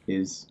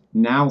is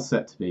now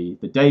set to be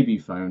the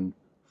debut phone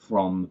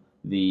from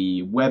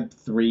the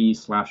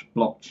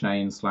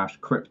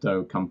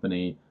Web3/blockchain/crypto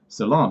company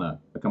Solana,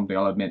 a company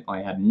I'll admit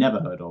I had never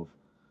heard of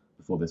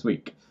before this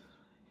week.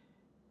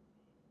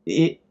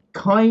 It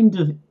kind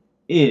of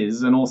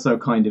is, and also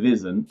kind of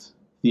isn't,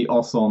 the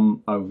Ossom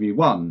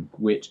OV1,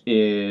 which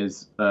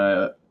is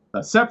a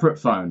separate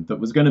phone that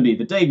was going to be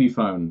the debut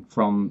phone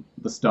from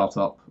the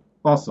startup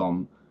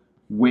Ossom,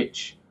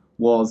 which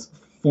was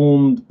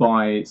formed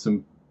by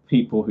some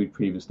people who'd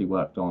previously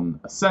worked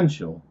on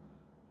Essential,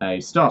 a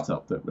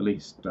startup that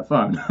released a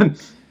phone.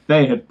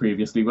 They had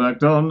previously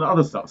worked on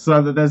other stuff.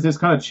 So that there's this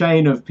kind of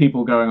chain of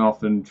people going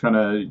off and trying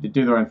to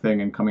do their own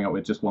thing and coming up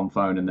with just one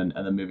phone and then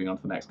moving on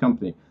to the next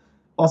company.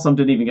 Ossom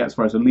didn't even get as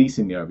far as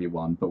releasing the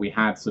OV1, but we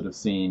had sort of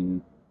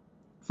seen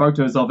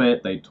photos of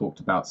it. They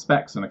talked about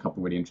specs and a couple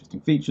of really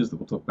interesting features that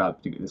we'll talk about,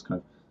 particularly this kind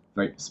of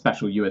very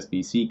special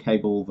USB-C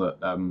cable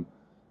that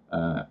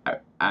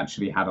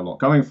actually had a lot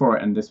going for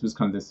it. And this was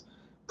kind of this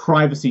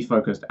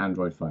privacy-focused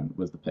Android phone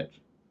was the pitch.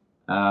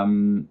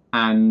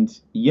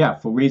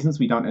 For reasons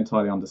we don't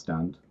entirely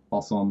understand,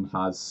 Ossom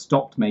has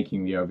stopped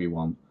making the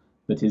OV1,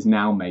 but is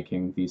now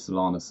making the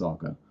Solana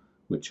Saga,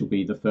 which will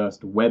be the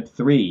first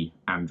Web3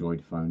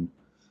 Android phone.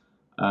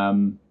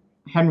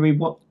 Henry,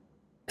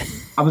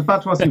 I was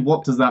about to ask you,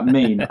 what does that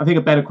mean? I think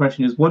a better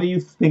question is, what do you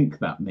think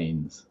that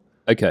means?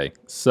 Okay,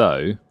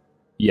 so,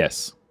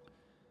 yes.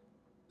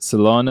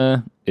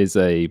 Solana is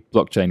a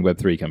blockchain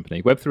Web3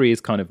 company. Web3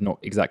 is kind of not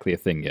exactly a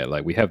thing yet.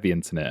 Like, we have the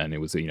internet, and it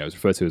was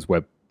referred to as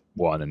Web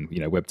 1,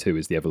 and Web 2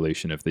 is the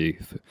evolution of the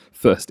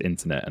first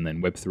internet, and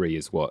then Web 3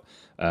 is what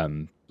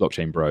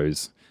blockchain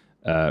bros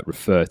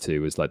refer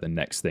to as like the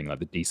next thing, like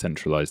the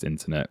decentralized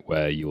internet,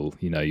 where you'll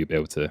be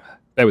able to,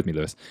 bear with me,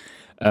 Lewis,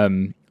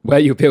 where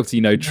you'll be able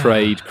to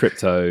trade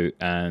crypto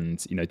and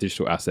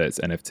digital assets,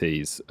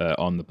 NFTs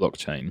on the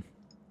blockchain.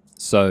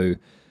 So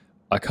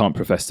I can't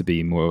profess to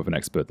be more of an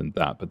expert than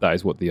that, but that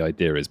is what the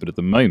idea is. But at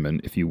the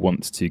moment, if you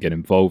want to get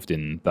involved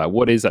in that,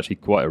 what is actually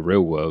quite a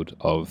real world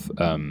of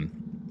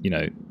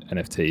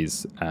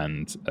NFTs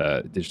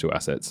and digital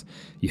assets,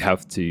 you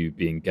have to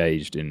be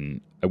engaged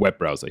in a web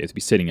browser. You have to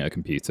be sitting at a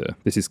computer.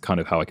 This is kind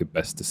of how I could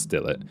best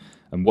distill it.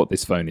 And what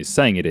this phone is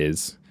saying it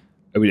is,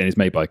 and it's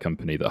made by a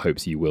company that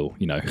hopes you will,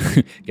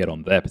 get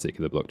on their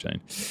particular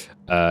blockchain,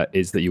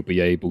 is that you'll be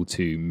able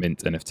to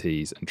mint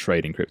NFTs and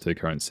trade in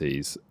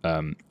cryptocurrencies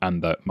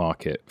and that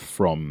market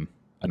from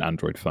an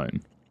Android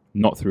phone,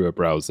 not through a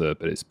browser,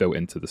 but it's built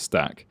into the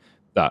stack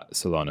that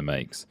Solana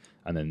makes.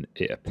 And then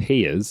it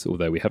appears,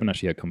 although we haven't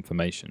actually had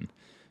confirmation,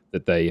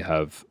 that they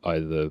have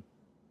either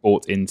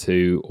bought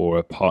into or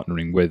are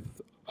partnering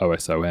with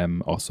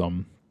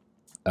Ossom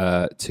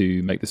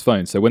to make this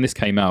phone. So when this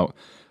came out,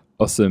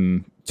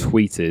 Ossom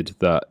tweeted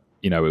that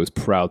it was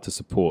proud to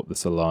support the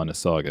Solana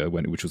Saga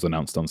which was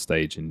announced on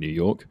stage in New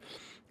York,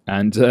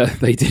 and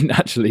they didn't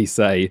actually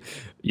say,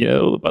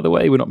 by the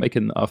way, we're not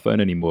making our phone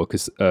anymore,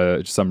 because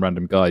some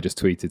random guy just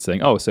tweeted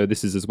saying, oh, so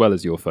this is as well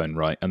as your phone,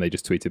 right? And they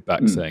just tweeted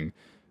back saying,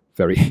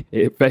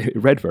 it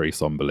read very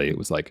somberly. It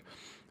was like,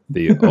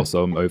 the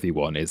Ossom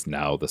OV1 is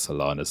now the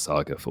Solana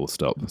Saga, full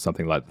stop.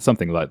 Something like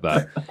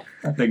that.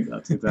 I think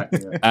that's exactly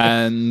it.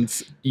 And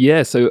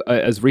so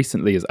as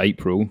recently as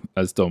April,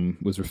 as Dom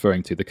was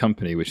referring to, the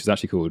company, which is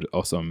actually called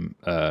Ossom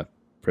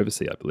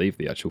Privacy, I believe,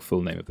 the actual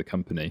full name of the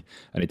company,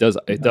 and it does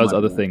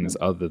other things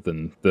other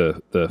than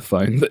the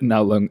phone that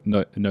now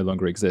no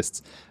longer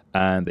exists.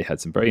 And they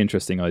had some very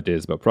interesting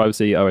ideas about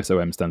privacy.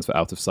 OSOM stands for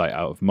out of sight,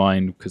 out of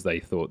mind, because they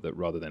thought that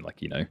rather than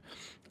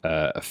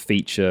a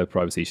feature,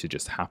 privacy should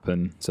just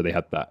happen. So they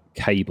had that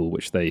cable,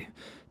 which they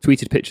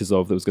tweeted pictures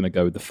of that was going to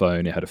go with the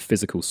phone. It had a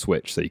physical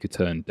switch so you could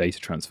turn data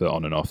transfer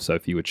on and off. So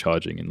if you were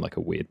charging in like a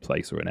weird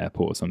place or an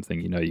airport or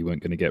something, you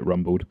weren't going to get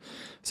rumbled.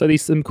 So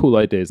these some cool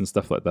ideas and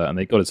stuff like that. And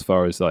they got as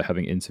far as like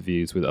having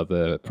interviews with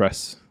other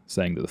press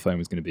saying that the phone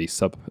was going to be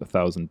sub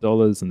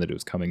 $1,000 and that it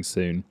was coming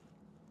soon.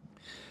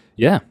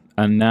 Yeah,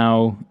 and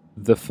now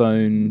the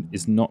phone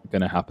is not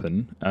going to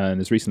happen. And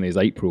as recently as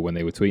April, when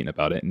they were tweeting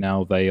about it,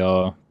 now they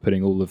are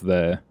putting all of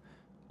their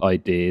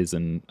ideas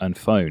and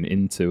phone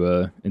into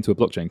a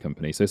blockchain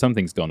company. So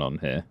something's gone on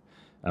here,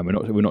 and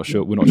we're not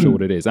sure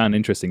what it is. And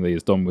interestingly,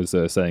 as Dom was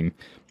saying,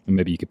 and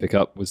maybe you could pick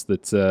up, was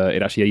that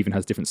it actually even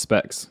has different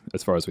specs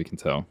as far as we can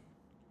tell.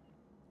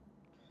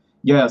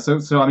 Yeah. So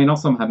I mean,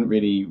 Ossom hadn't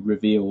really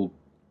revealed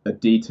a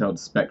detailed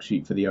spec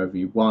sheet for the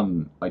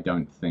OV1. I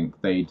don't think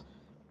they'd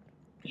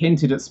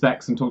hinted at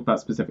specs and talked about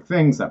specific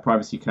things. That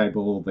privacy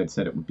cable, they'd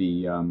said it would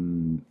be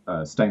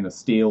stainless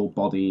steel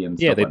body and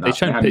stuff like that. They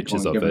showed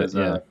pictures of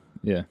it.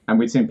 Yeah. And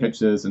we'd seen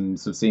pictures and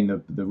sort of seen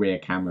the rear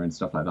camera and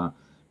stuff like that.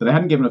 But they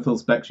hadn't given a full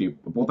spec sheet.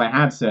 What they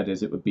had said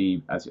is it would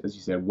be, as you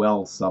said,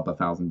 well sub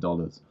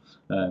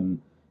 $1,000.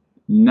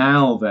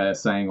 Now they're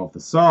saying of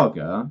the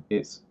Saga,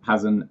 it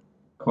has an,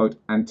 quote,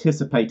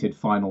 anticipated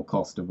final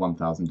cost of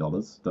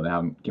 $1,000, that they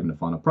haven't given a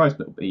final price,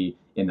 but it'll be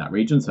in that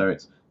region. So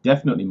it's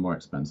definitely more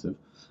expensive.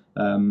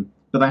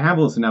 But they have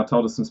also now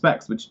told us some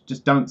specs which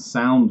just don't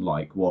sound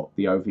like what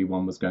the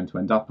OV1 was going to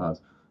end up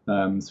as.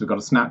 So we've got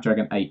a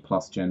Snapdragon 8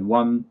 Plus Gen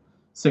 1,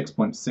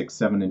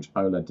 6.67-inch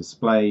OLED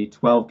display,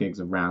 12 gigs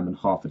of RAM, and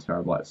half a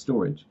terabyte of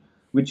storage,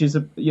 which is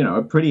a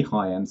pretty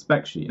high-end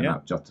spec sheet, and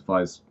that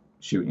justifies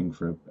shooting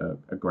for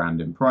a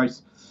grand in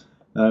price.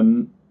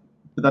 But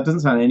that doesn't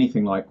sound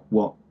anything like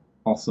what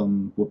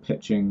Ossom were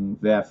pitching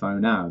their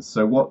phone as.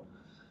 So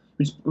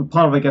which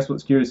part of, I guess,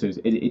 what's curious is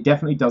it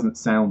definitely doesn't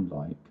sound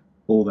like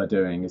all they're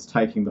doing is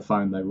taking the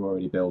phone they were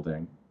already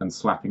building and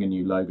slapping a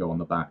new logo on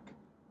the back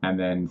and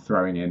then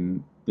throwing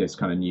in this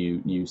kind of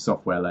new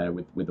software layer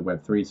with the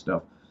Web3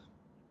 stuff.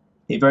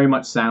 It very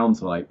much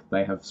sounds like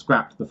they have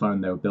scrapped the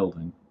phone they were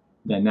building.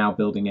 They're now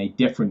building a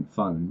different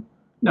phone,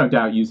 no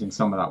doubt using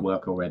some of that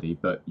work already,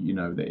 but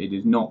it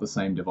is not the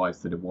same device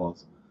that it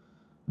was.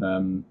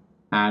 And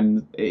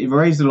it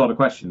raised a lot of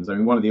questions. I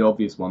mean, one of the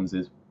obvious ones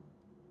is,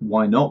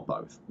 why not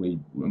both? We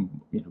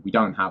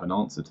don't have an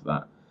answer to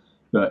that.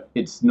 But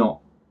it's not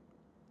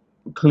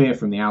clear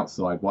from the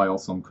outside why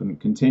Ossom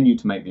couldn't continue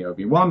to make the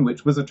OV1,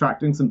 which was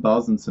attracting some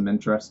buzz and some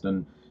interest,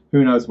 and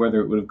who knows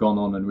whether it would have gone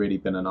on and really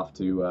been enough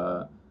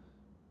to,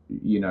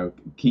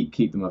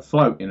 keep them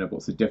afloat in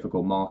what's a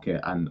difficult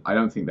market. And I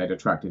don't think they'd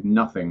attracted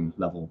nothing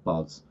level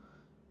buzz,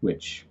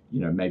 which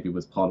maybe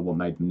was part of what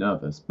made them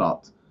nervous.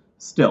 But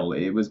still,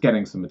 it was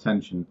getting some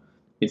attention.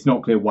 It's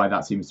not clear why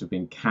that seems to have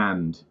been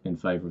canned in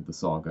favour of the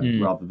Saga,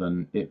 rather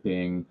than it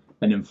being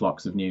an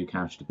influx of new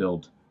cash to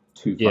build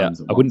two phones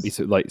at once. I wouldn't be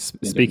so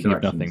speaking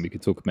of nothing, we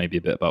could talk maybe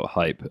a bit about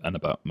hype and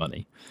about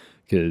money,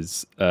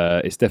 because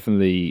it's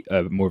definitely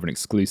more of an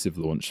exclusive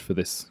launch for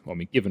this. I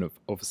mean, given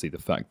obviously the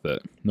fact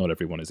that not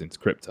everyone is into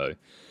crypto,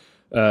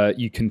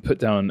 you can put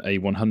down a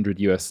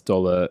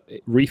 $100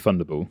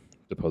 refundable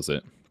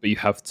deposit, but you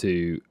have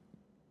to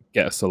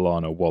get a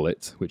Solana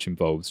wallet, which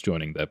involves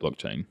joining their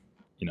blockchain,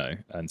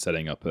 and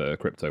setting up a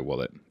crypto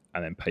wallet,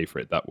 and then pay for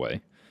it that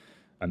way.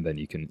 And then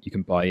you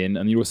can buy in,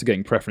 and you're also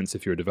getting preference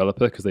if you're a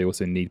developer, because they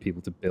also need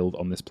people to build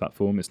on this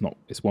platform. It's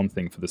one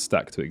thing for the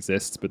stack to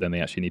exist, but then they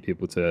actually need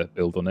people to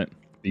build on it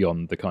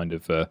beyond the kind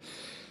of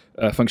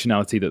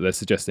functionality that they're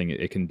suggesting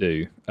it can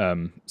do.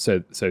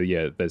 So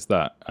yeah, there's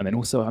that. And then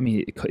also, I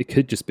mean, it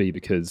could just be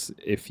because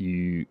if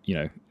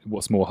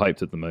what's more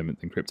hyped at the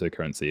moment than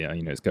cryptocurrency,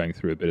 it's going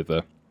through a bit of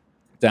a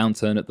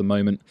downturn at the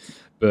moment,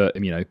 but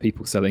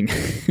people selling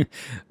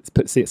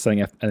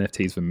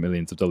NFTs for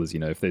millions of dollars.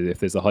 If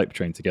there's a hype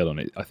train to get on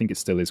it, I think it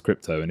still is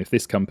crypto. And if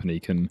this company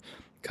can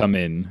come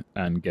in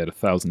and get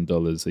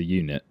 $1,000 a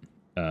unit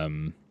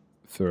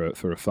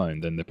for a phone,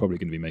 then they're probably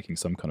going to be making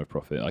some kind of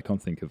profit. I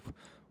can't think of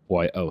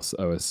why else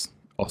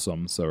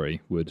Ossom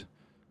would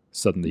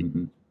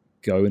suddenly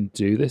go and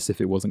do this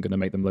if it wasn't going to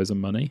make them loads of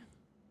money.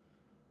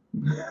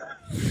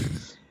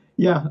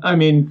 Yeah, I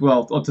mean,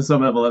 well, to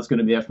some level, that's going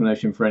to be the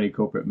explanation for any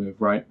corporate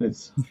move, right? They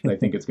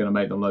think it's going to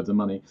make them loads of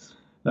money.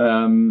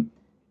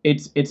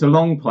 It's a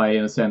long play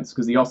in a sense,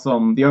 because the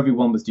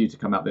OV1 was due to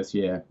come out this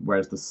year,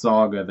 whereas the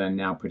Saga they're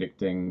now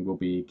predicting will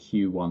be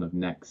Q1 of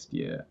next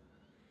year.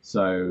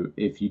 So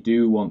if you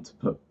do want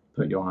to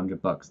put your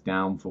 $100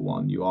 down for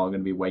one, you are going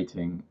to be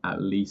waiting at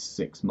least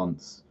 6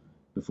 months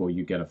before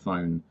you get a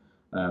phone.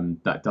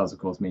 That does, of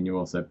course, mean you're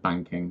also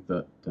banking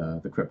that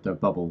the crypto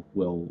bubble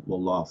will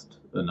last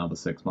another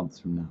 6 months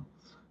from now,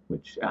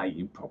 which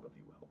you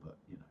probably will, but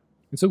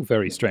It's all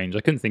very strange.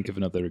 I couldn't think of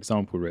another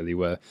example really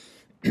where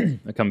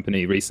a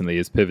company recently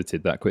has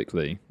pivoted that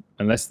quickly,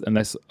 unless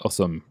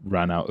Ossom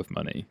ran out of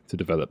money to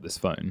develop this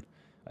phone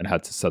and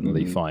had to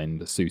suddenly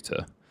find a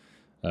suitor.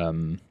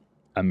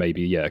 And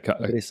maybe,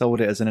 they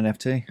sold it as an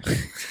NFT.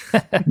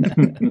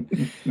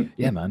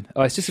 Yeah, man.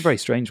 Oh, it's just a very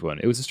strange one.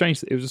 It was a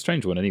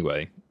strange one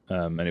anyway,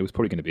 and it was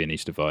probably going to be a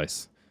niche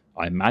device.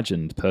 I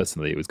imagined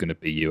personally it was going to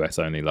be US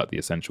only, like the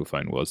Essential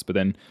phone was. But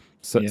then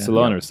Yeah.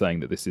 Solana is saying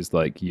that this is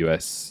like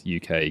US,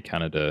 UK,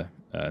 Canada,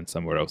 and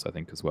somewhere else, I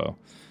think, as well.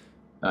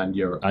 And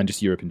Europe. And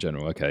just Europe in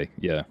general. Okay,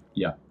 yeah.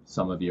 Yeah,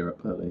 some of Europe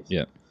at least.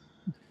 Yeah.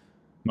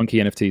 Monkey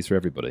NFTs for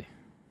everybody.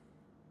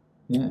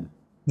 Yeah.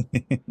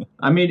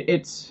 I mean,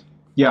 it's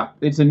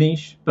a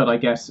niche, but I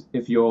guess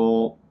if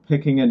you're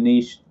picking a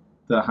niche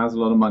that has a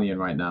lot of money in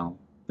right now,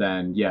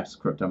 then yes,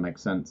 crypto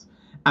makes sense.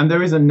 And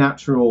there is a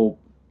natural,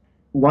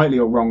 rightly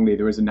or wrongly,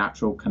 there is a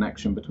natural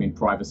connection between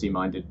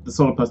privacy-minded, the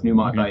sort of person who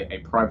might buy a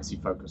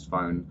privacy-focused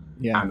phone,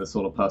 and the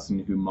sort of person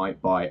who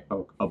might buy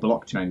a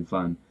blockchain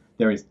phone.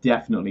 There is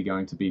definitely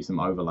going to be some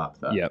overlap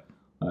there. Yep.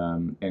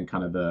 In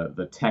kind of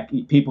the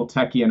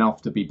techie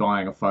enough to be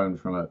buying a phone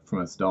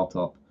from a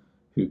startup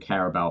who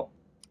care about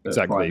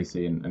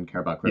privacy and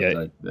care about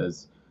crypto.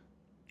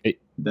 Yeah.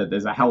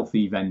 There's a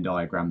healthy Venn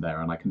diagram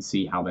there, and I can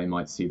see how they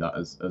might see that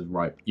as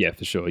ripe. Yeah,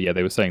 for sure. Yeah,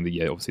 they were saying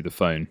that obviously the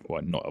phone,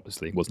 well, not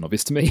obviously, it wasn't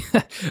obvious to me,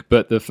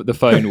 but the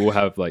phone will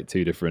have like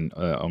two different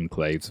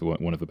enclaves, for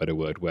one of a better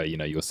word, where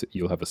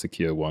you'll have a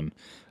secure one,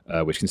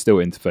 which can still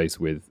interface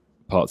with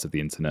parts of the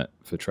internet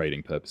for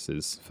trading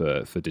purposes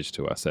for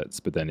digital assets,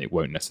 but then it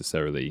won't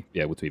necessarily be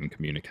able to even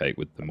communicate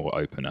with the more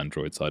open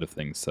Android side of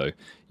things. So,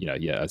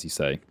 as you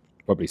say,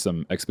 probably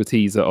some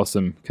expertise at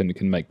Awesome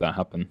can make that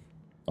happen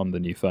on the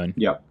new phone.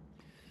 Yeah.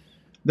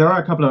 There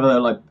are a couple of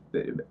other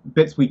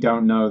bits we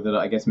don't know that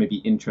I guess may be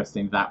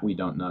interesting that we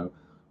don't know,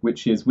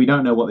 which is we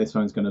don't know what this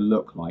phone's going to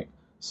look like.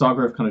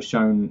 Saga have kind of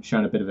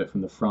shown a bit of it from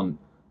the front,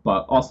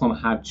 but Arsenal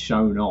had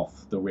shown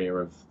off the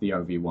rear of the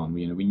OV1.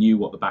 We knew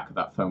what the back of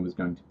that phone was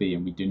going to be,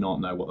 and we do not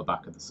know what the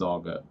back of the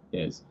Saga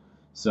is.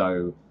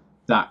 So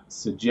that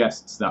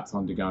suggests that's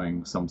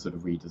undergoing some sort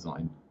of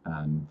redesign,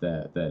 and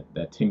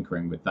they're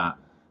tinkering with that.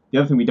 The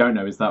other thing we don't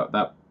know is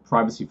that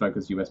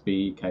privacy-focused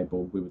USB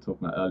cable we were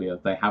talking about earlier.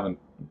 They haven't,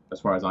 as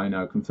far as I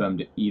know, confirmed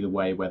it either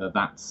way whether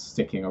that's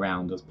sticking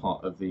around as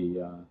part of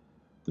the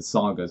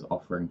Saga's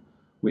offering,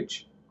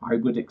 which I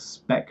would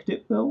expect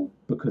it will,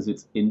 because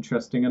it's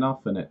interesting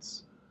enough, and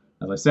it's,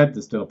 as I said,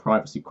 there's still a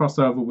privacy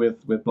crossover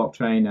with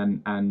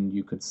blockchain, and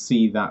you could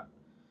see that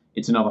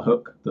it's another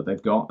hook that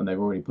they've got, and they've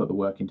already put the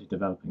work into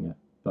developing it.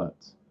 But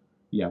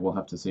yeah, we'll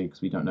have to see,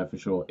 because we don't know for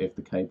sure if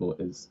the cable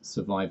is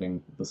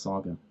surviving the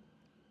Saga.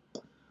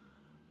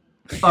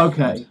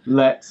 Okay,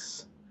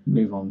 let's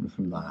move on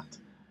from that.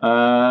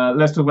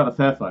 Let's talk about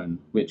the Fairphone,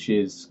 which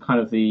is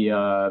kind of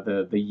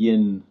the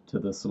yin to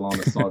the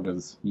Solana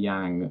Saga's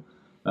yang.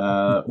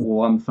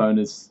 One phone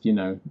is,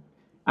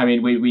 I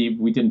mean,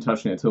 we didn't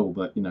touch on it at all,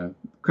 but,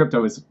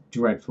 crypto is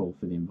dreadful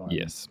for the environment.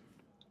 Yes.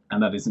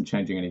 And that isn't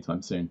changing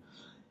anytime soon.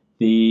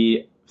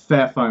 The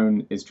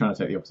Fairphone is trying to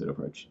take the opposite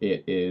approach.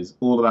 It is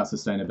all about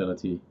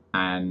sustainability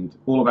and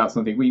all about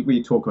something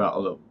we talk about a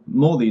little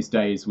more these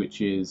days,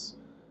 which is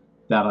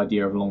that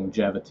idea of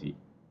longevity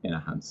in a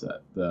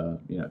handset. The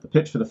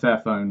pitch for the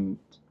Fairphone,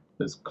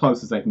 as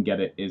close as they can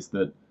get it, is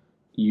that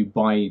you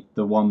buy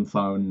the one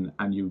phone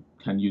and you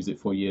can use it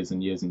for years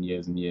and years and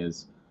years and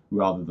years,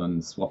 rather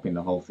than swapping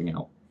the whole thing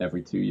out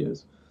every 2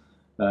 years.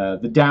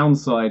 The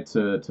downside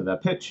to their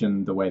pitch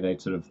and the way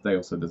there's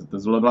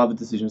a lot of other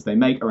decisions they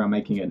make around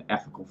making it an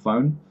ethical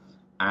phone,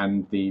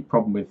 and the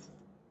problem with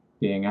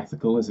being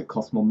ethical is it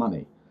costs more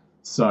money.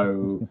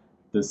 So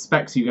the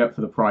specs you get for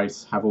the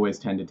price have always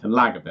tended to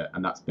lag a bit,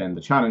 and that's been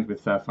the challenge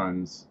with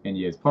Fairphones in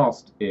years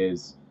past.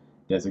 Is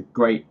there's a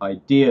great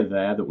idea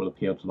there that will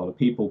appeal to a lot of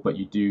people, but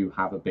you do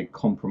have a big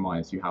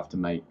compromise you have to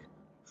make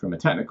from a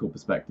technical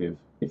perspective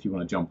if you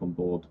want to jump on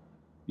board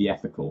the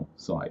ethical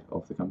side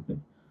of the company.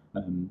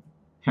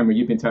 Henry,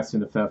 you've been testing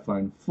the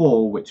Fairphone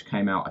 4, which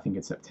came out, I think,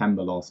 in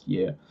September last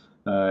year.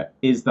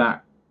 Is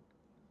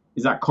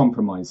that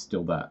compromise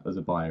still there as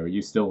a buyer? Are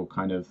you still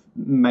kind of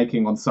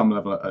making, on some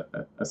level,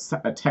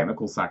 a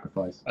technical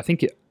sacrifice? I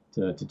think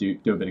to do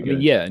a bit of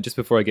good. Yeah, and just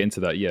before I get into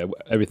that,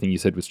 everything you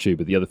said was true,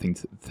 but the other thing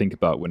to think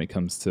about when it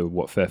comes to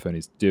what Fairphone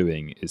is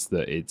doing is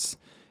that it's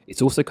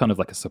also kind of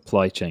like a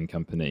supply chain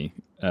company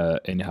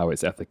in how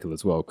it's ethical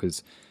as well,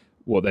 because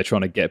what they're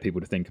trying to get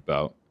people to think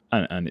about,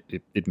 and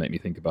it did make me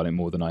think about it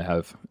more than I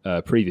have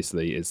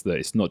previously, is that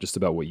it's not just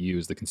about what you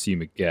as the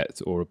consumer get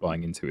or are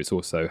buying into, it's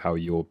also how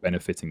you're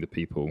benefiting the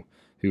people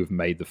who have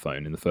made the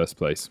phone in the first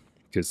place.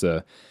 Because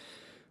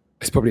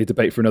it's probably a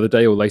debate for another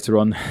day or later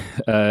on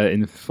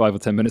in 5 or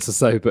 10 minutes or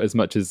so, but as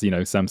much as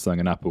Samsung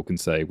and Apple can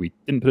say, we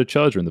didn't put a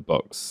charger in the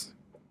box,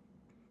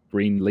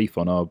 green leaf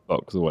on our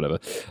box or whatever,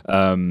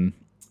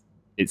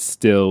 it's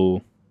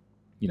still,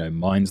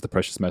 mines the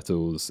precious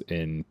metals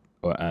in,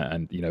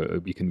 and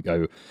you can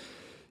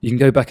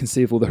go back and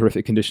see if all the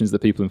horrific conditions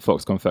that people in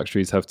Foxconn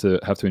factories have to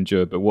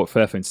endure. But what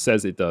Fairphone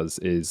says it does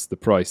is the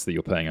price that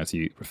you're paying, as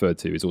you referred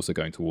to, is also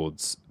going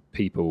towards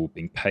people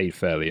being paid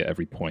fairly at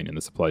every point in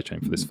the supply chain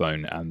for this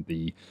phone, and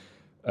the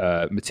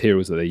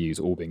materials that they use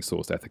all being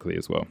sourced ethically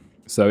as well.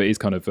 So it is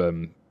kind of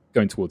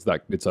going towards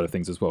that good side of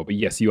things as well. But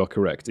yes, you are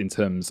correct in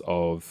terms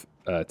of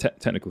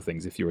technical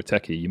things. If you're a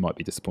techie, you might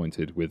be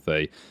disappointed with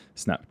a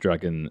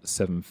Snapdragon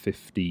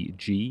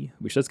 750G,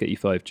 which does get you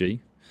 5G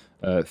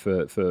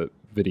for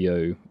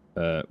video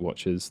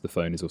watchers, the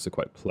phone is also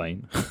quite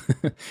plain.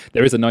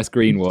 There is a nice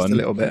green one. Just a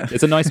little bit.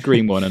 It's a nice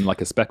green one and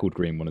like a speckled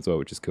green one as well,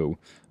 which is cool.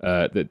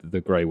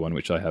 The grey one,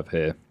 which I have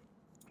here,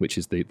 which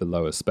is the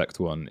lower spec'd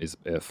one, is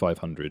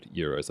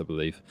 €500, I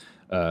believe.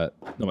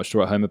 Not much to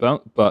write home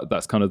about, but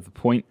that's kind of the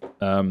point.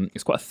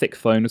 It's quite a thick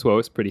phone as well.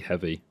 It's pretty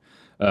heavy.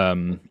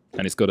 And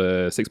it's got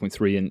a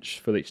 6.3-inch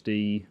Full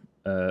HD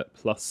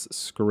plus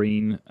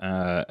screen,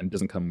 and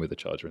doesn't come with a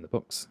charger in the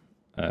box,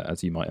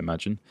 as you might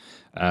imagine.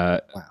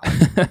 Wow.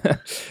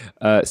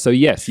 So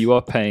yes, you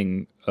are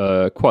paying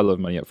quite a lot of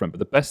money up front, but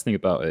the best thing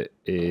about it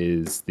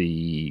is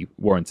the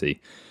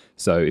warranty.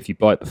 So if you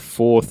buy it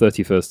before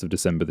 31st of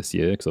December this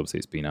year, because obviously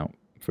it's been out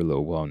for a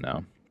little while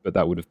now, but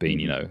that would have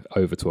been,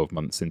 over 12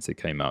 months since it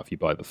came out. If you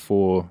buy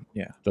before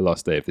the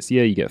last day of this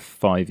year, you get a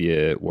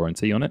 5-year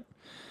warranty on it,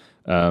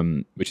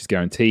 which is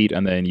guaranteed.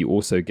 And then you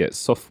also get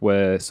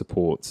software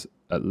support,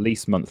 at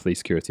least monthly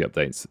security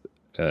updates,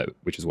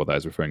 which is what that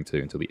is referring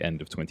to, until the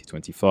end of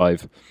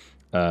 2025.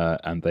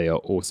 And they are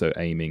also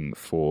aiming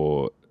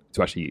to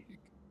actually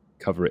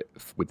cover it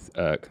with,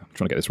 I'm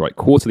trying to get this right,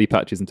 quarterly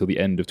patches until the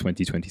end of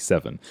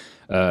 2027.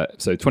 So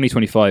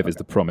 2025 is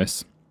the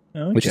promise,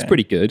 which is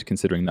pretty good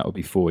considering that would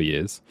be 4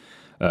 years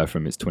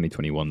from its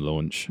 2021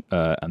 launch.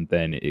 And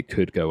then it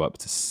could go up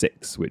to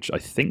 6, which I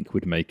think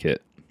would make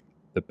it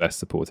the best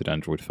supported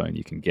Android phone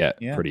you can get,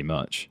 pretty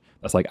much.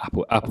 That's like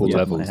Apple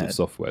levels of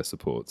software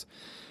support.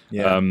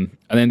 Yeah. And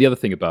then the other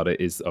thing about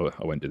it is, I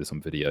won't do this on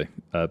video,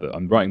 but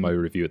I'm writing my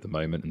review at the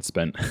moment and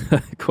spent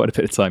quite a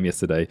bit of time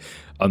yesterday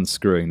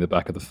unscrewing the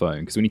back of the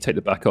phone, because when you take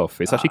the back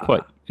off, it's actually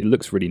it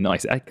looks really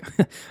nice. I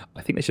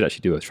think they should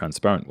actually do a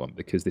transparent one,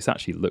 because this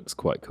actually looks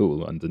quite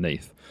cool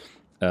underneath.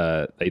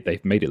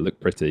 They've made it look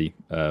pretty.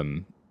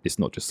 It's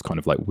not just kind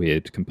of like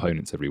weird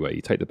components everywhere.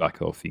 You take the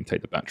back off, you can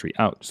take the battery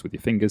out just with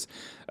your fingers.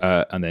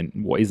 And then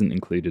what isn't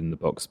included in the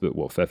box, but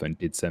what Fairphone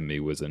did send me,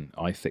 was an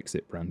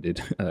iFixit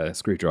branded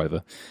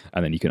screwdriver.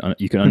 And then you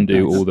can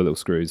undo all the little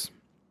screws.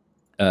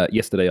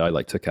 Yesterday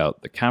I took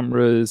out the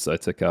cameras, I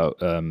took out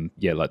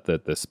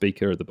the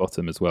speaker at the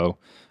bottom as well,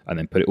 and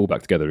then put it all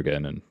back together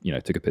again, and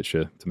took a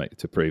picture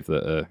to prove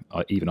that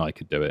even I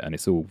could do it. And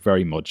it's all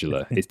very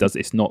modular.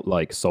 It's not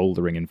like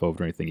soldering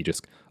involved or anything. You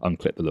just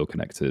unclip the little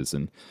connectors,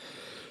 and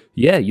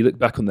you look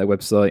back on their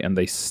website and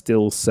they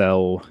still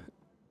sell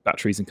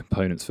batteries and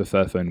components for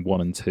Fairphone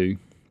 1 and 2.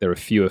 There are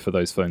fewer for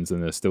those phones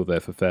than they're still there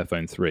for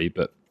Fairphone 3,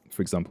 but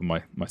for example,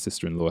 my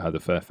sister-in-law had a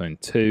Fairphone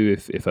 2.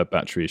 If her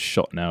battery is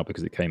shot now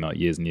because it came out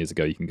years and years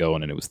ago, you can go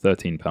on and it was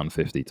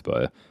 £13.50 to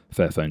buy a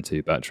Fairphone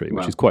 2 battery,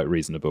 which is quite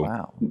reasonable.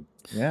 Wow.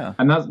 Yeah.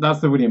 And that's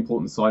the really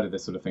important side of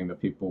this sort of thing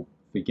that people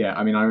forget.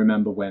 I mean, I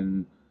remember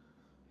when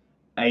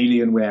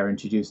Alienware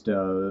introduced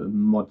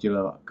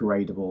modular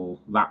upgradable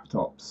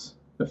laptops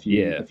a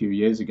few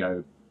years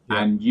ago.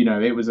 Yeah. And,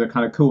 it was a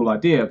kind of cool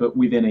idea, but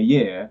within a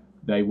year,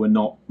 they were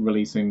not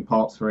releasing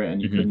parts for it,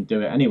 and you couldn't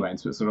do it anyway. And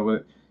so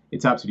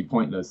it's absolutely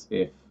pointless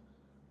if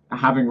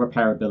having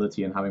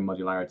repairability and having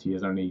modularity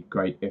is only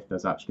great if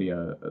there's actually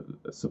a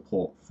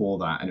support for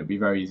that. And it'd be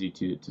very easy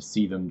to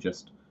see them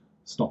just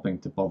stopping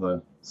to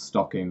bother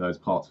stocking those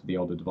parts for the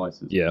older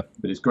devices. Yeah.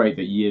 But it's great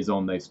that years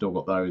on they've still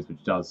got those,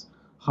 which does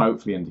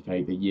hopefully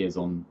indicate that years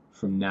on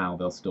from now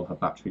they'll still have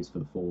batteries for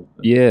the 4.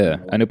 Yeah,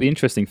 and it'll be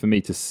interesting for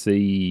me to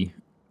see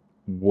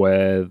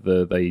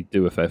whether they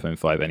do a Fairphone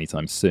 5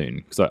 anytime soon,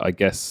 because I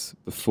guess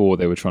before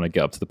they were trying to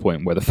get up to the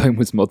point where the phone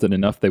was modern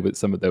enough. There were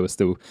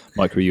still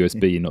micro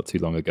USB not too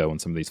long ago on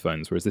some of these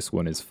phones, whereas this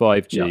one is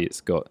 5G. Yeah.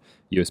 It's got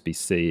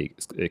USB-C.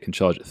 It can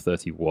charge at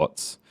 30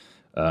 watts.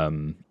 It's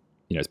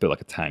a bit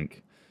like a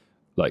tank.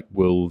 Like,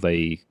 will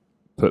they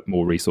put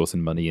more resource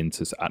and money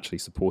into actually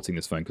supporting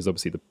this phone? Because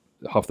obviously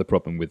half the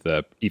problem with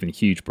even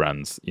huge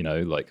brands,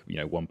 like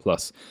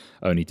OnePlus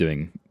only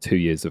doing 2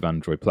 years of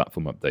Android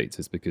platform updates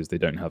is because they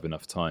don't have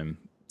enough time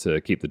to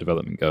keep the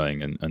development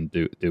going and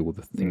do all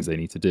the things they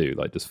need to do.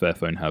 Like, does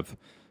Fairphone have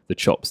the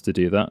chops to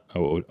do that?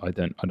 Or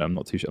I'm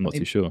not too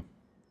sure.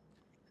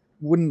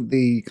 Wouldn't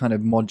the kind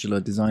of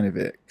modular design of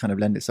it kind of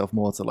lend itself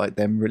more to like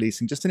them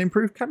releasing just an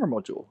improved camera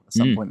module at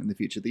some point in the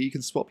future that you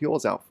can swap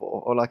yours out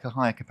for, or like a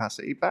higher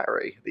capacity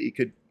battery that you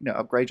could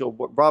upgrade your,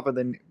 rather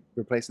than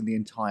replacing the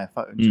entire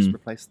phone, just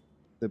replace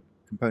the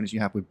components you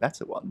have with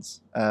better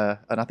ones. And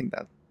I think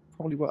that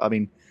probably what, I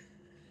mean,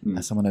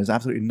 as someone knows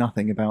absolutely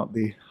nothing about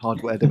the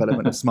hardware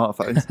development of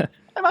smartphones,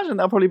 I imagine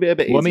that'll probably be a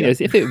bit easier. Well, I mean,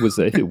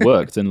 if it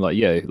worked, and like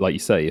you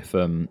say,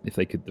 if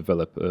they could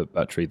develop a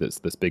battery that's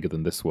bigger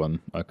than this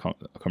one, I can't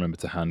remember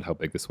to hand how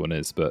big this one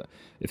is, but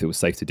if it was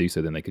safe to do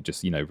so, then they could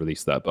just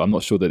release that. But I'm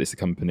not sure that it's a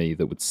company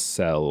that would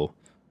sell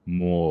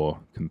more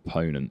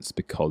components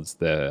because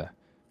their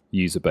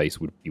user base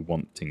would be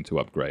wanting to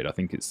upgrade. I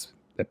think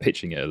they're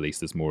pitching it at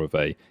least as more of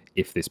a,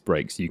 if this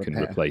breaks, you can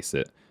replace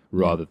it,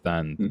 rather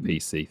than the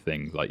PC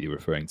thing like you're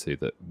referring to,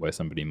 that where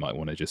somebody might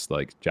want to just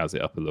like jazz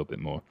it up a little bit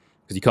more,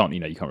 because you can't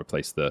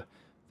replace the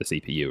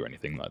CPU or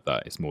anything like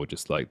that. It's more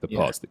just like the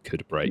parts that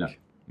could break. No.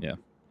 Yeah.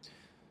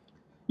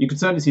 You could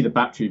certainly see the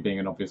battery being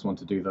an obvious one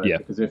to do though,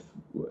 because if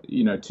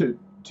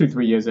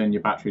 2-3 years in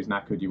your battery's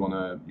knackered, you want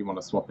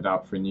to swap it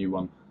out for a new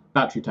one.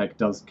 battery tech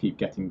does keep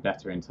getting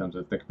better in terms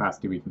of the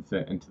capacity we can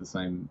fit into the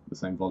same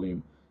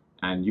volume.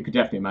 And you could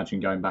definitely imagine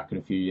going back in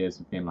a few years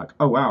and being like,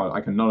 oh wow,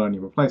 I can not only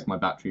replace my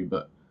battery,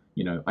 but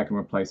I can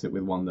replace it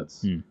with one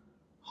that's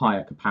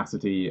higher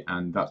capacity,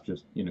 and that's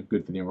just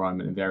good for the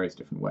environment in various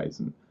different ways.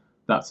 And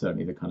that's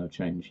certainly the kind of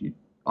change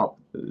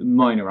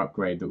minor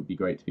upgrade that would be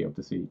great to be able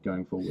to see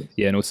going forward.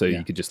 Yeah, and also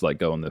you could just like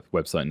go on the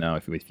website now.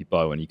 If you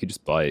buy one, you could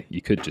just buy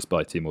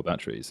 2 more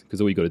batteries,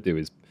 because all you got to do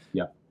is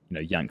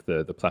yank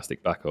the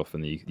plastic back off,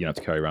 and you don't have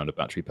to carry around a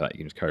battery pack. You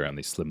can just carry around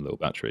these slim little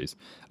batteries.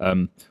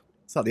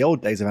 It's like the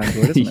old days of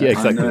Android, isn't it? Yeah,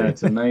 exactly. I know,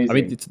 it's amazing. I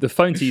mean, the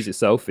phone to use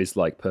itself is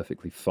like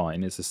perfectly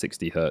fine. It's a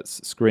 60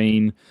 hertz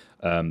screen.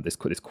 There's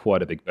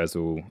quite a big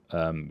bezel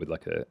with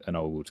like an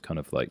old kind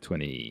of like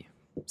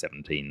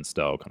 2017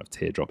 style kind of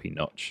teardroppy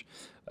notch.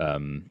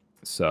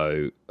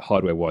 So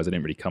hardware wise, I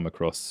didn't really come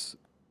across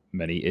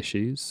many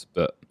issues,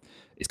 but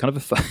it's kind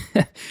of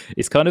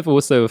it's kind of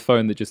also a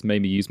phone that just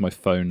made me use my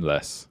phone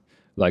less.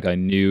 Like, I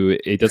knew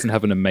it doesn't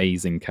have an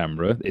amazing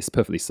camera. It's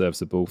perfectly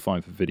serviceable,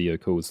 fine for video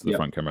calls, the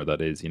front camera,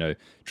 that is,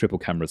 triple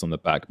cameras on the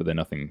back, but they're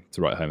nothing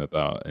to write home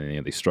about.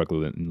 And they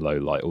struggle in low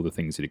light, all the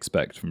things you'd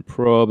expect from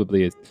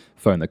probably a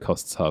phone that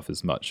costs half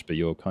as much, but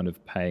you're kind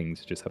of paying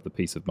to just have the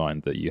peace of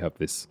mind that you have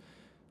this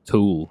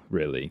tool,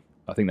 really.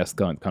 I think that's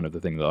kind of the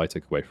thing that I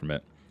took away from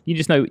it. You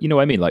just know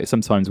what I mean? Like,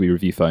 sometimes we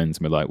review phones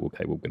and we're like,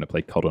 okay, we're going to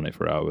play COD on it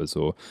for hours,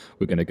 or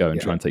we're going to go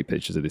and try and take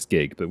pictures of this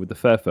gig. But with the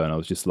Fairphone, I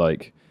was just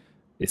like,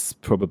 it's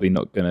probably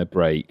not going to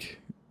break,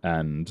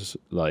 and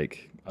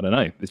like, I don't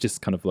know, it's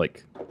just kind of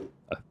like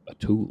a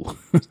tool.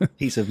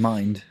 Peace of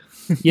mind.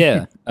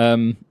 Yeah.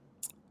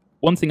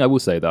 One thing I will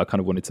say that I kind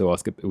of wanted to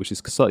ask, which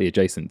is slightly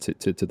adjacent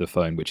to the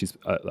phone, which is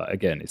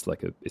again,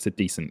 it's a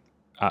decent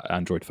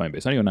Android phone, but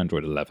it's only on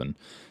Android 11,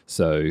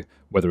 so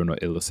whether or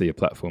not it'll see a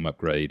platform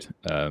upgrade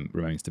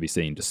remains to be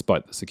seen,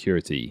 despite the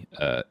security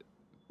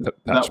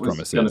patch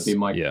promises. Going to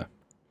be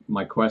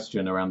my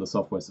question around the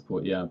software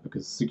support,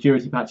 because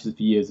security patches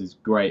for years is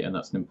great, and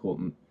that's an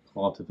important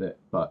part of it,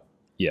 but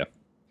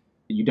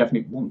you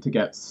definitely want to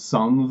get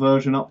some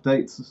version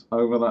updates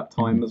over that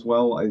time as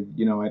well. I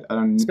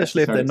don't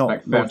especially if they're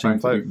not launching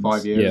phones.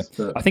 5 years.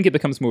 But I think it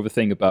becomes more of a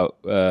thing about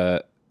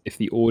if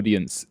the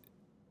audience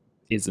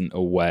isn't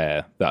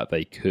aware that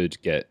they could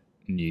get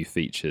new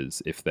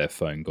features if their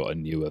phone got a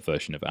newer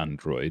version of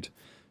Android.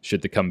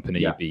 Should the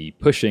company be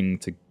pushing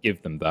to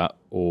give them that,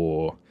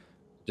 or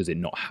does it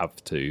not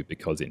have to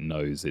because it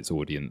knows its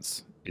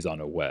audience is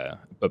unaware?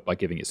 But by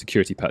giving it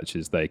security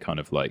patches, they kind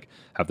of like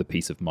have the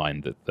peace of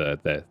mind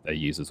that their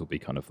users will be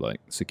kind of like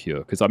secure.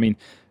 Because I mean,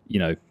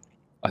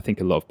 I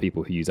think a lot of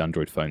people who use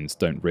Android phones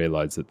don't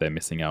realize that they're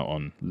missing out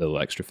on little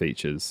extra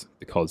features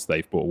because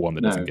they've bought one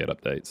that doesn't get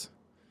updates.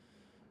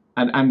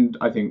 And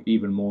I think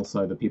even more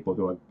so the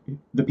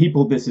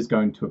people this is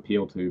going to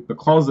appeal to,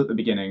 because at the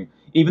beginning,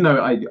 even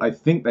though I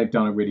think they've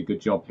done a really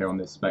good job here on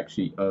this spec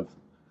sheet of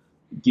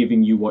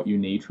giving you what you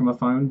need from a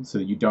phone, so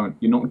that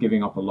you're not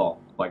giving up a lot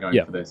by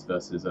going for this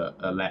versus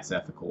a less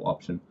ethical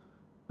option.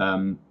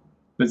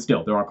 But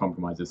still, there are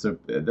compromises. So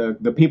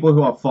the people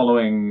who are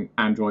following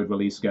Android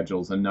release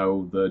schedules and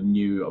know the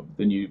new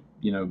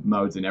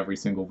modes in every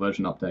single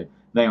version update,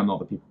 they are not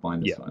the people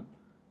buying this phone.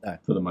 No.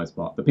 For the most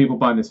part, the people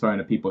buying this phone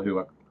are people who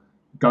are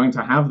going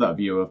to have that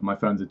view of my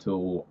phone's a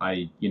tool.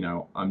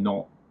 I'm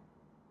not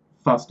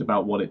fussed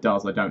about what it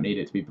does. I don't need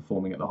it to be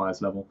performing at the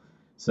highest level.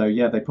 So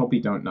they probably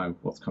don't know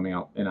what's coming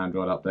out in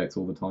Android updates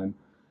all the time.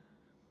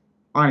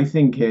 I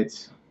think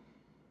it's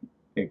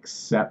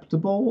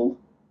acceptable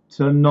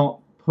to not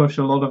push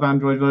a lot of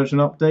Android version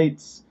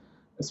updates,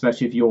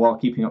 especially if you are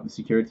keeping up the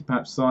security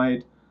patch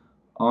side.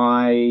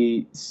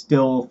 I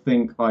still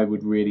think I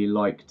would really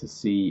like to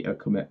see a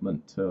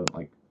commitment to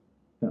like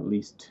at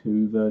least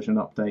 2 version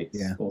updates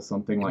or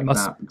something like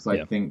that, because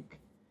I think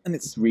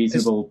it's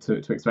reasonable to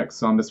expect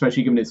some,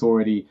 especially given it's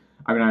already.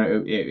 I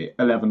mean,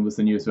 11 was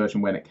the newest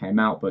version when it came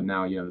out, but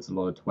now there's a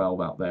lot of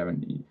 12 out there,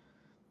 and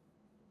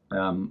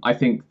I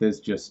think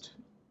there's just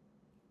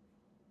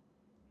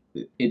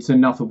it's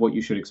enough of what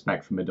you should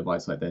expect from a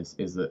device like this,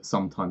 is that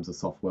sometimes the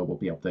software will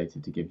be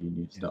updated to give you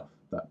new stuff.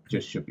 That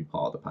just should be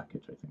part of the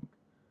package, I think.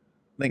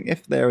 I think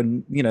if they're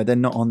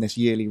not on this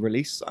yearly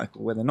release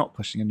cycle where they're not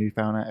pushing a new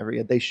phone out every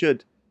year, they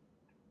should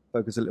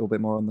focus a little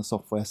bit more on the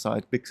software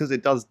side, because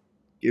it does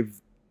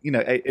give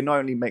it not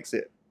only makes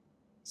it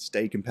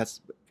stay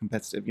competitive.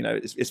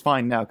 It's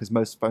fine now because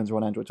most phones are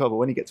on Android 12, but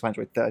when you get to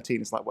Android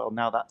 13, it's like, well,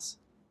 now that's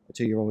a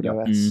 2-year-old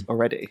OS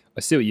already.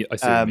 I see what you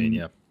mean.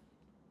 Yeah,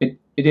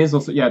 it is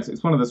also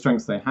it's one of the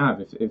strengths they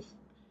have. If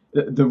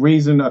the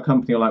reason a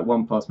company like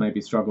OnePlus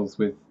maybe struggles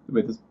with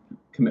this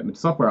commitment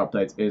to software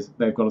updates is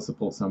they've got to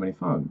support so many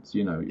phones.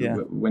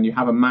 When you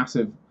have a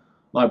massive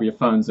library of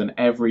phones and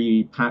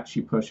every patch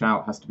you push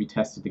out has to be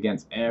tested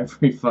against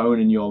every phone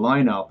in your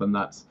lineup, and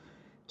that's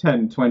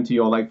 10, 20,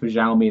 or like for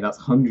Xiaomi, that's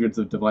hundreds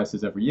of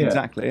devices every year.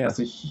 Exactly, yeah. That's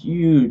a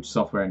huge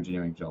software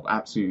engineering job,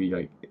 absolutely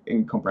like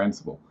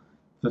incomprehensible.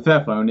 For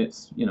Fairphone,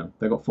 it's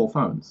they've got 4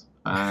 phones,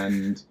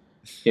 and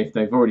if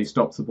they've already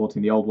stopped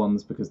supporting the old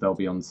ones because they'll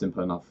be on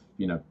simple enough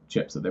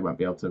chips that they won't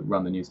be able to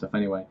run the new stuff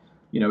anyway,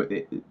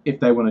 if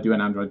they want to do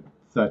an Android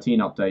 13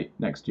 update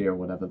next year or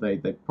whatever, they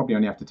probably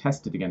only have to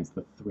test it against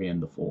the 3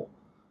 and the 4.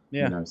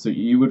 Yeah. So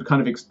you would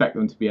kind of expect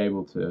them to be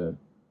able to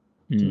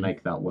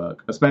make that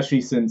work,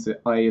 especially since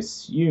I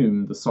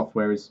assume the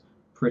software is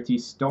pretty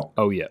stock.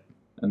 Oh yeah.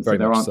 And so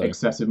there aren't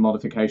excessive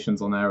modifications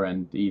on their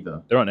end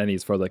either. There aren't any,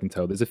 as far as I can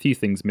tell. There's a few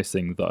things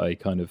missing that I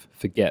kind of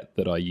forget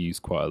that I use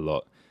quite a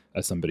lot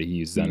as somebody who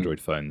uses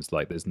Android phones.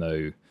 Like there's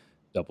no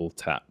double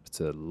tap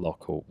to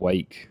lock or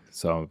wake.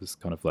 So I was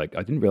kind of like,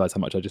 I didn't realize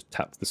how much I just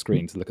tapped the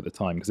screen to look at the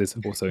time, because there's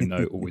also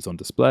no always on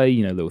display,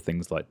 little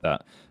things like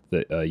that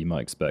you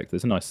might expect.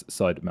 There's a nice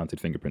side mounted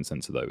fingerprint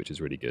sensor though, which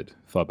is really good.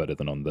 Far better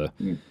than on the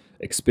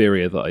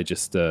Xperia that I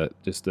just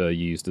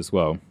used as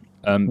well.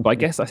 But I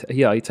guess,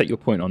 I take your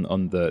point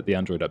on the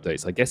Android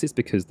updates. I guess it's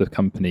because the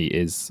company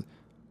is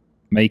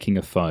making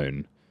a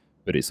phone,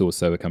 but it's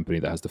also a company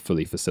that has to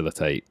fully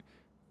facilitate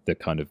the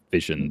kind of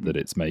vision that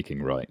it's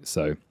making, right?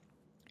 So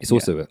it's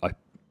also, I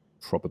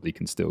probably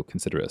can still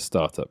consider it a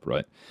startup,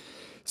 right?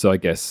 So I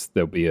guess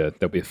there'll be a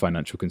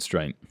financial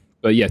constraint.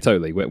 But yeah,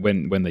 totally.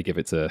 When they give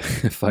it to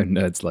phone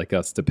nerds like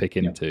us to pick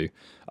into,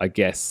 I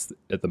guess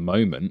at the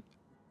moment,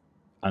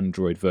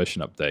 Android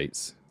version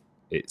updates,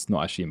 it's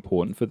not actually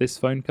important for this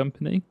phone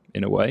company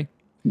in a way.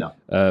 No,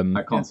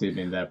 I can't see it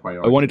being their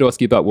priority. I wanted to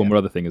ask you about one more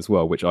other thing as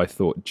well, which I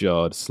thought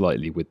jarred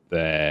slightly with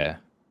their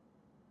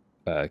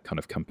kind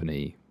of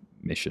company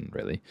mission,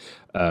 really.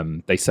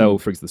 They sell,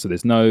 for example,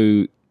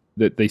 so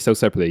they sell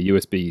separately a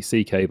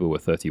USB-C cable, a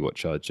 30-watt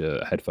charger,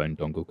 a headphone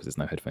dongle, because there's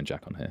no headphone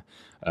jack on here.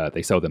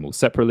 They sell them all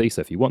separately,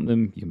 so if you want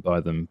them, you can buy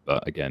them,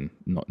 but again,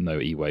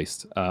 no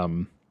e-waste.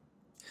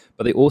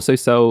 But they also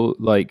sell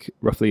like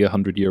roughly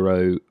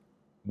 €100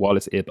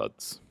 wireless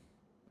earbuds,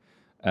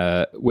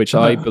 which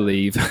I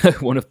believe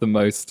one of the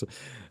most,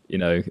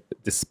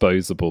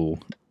 disposable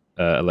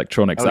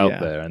electronics out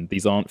there. And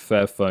these aren't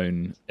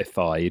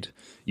Fairphone-ified.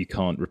 You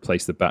can't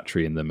replace the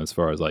battery in them, as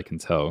far as I can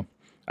tell.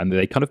 And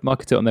they kind of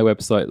market it on their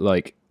website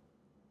like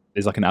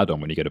there's like an add-on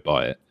when you go to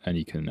buy it, and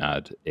you can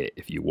add it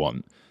if you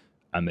want.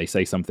 And they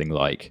say something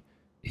like,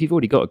 if you've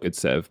already got a good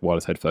set of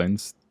wireless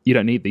headphones, you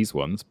don't need these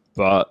ones.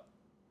 But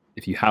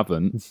if you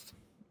haven't,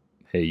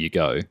 here you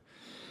go.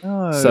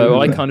 Oh. So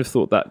I kind of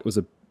thought that was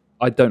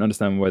I don't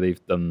understand why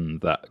they've done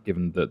that,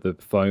 given that the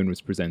phone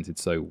was presented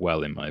so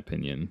well, in my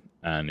opinion,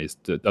 and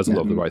does a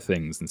lot of the right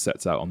things and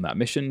sets out on that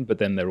mission. But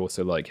then they're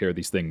also like, here are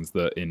these things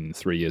that in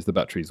 3 years the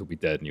batteries will be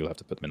dead and you'll have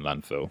to put them in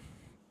landfill.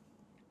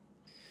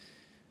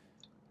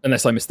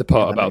 Unless I missed the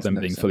part about them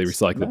being fully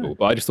recyclable. No.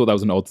 But I just thought that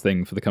was an odd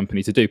thing for the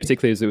company to do,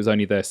 particularly as it was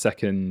only their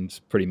second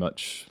pretty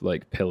much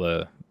like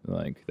pillar.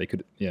 Like they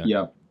could,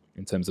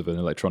 in terms of an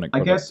electronic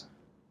product. I guess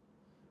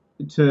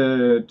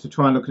to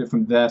try and look at it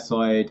from their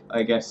side,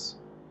 I guess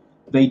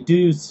they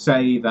do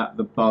say that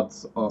the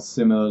buds are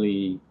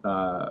similarly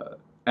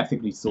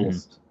ethically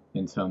sourced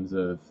in terms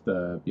of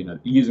the,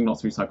 using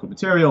lots of recycled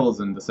materials,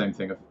 and the same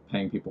thing of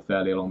paying people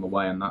fairly along the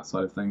way and that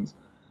side of things.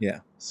 Yeah.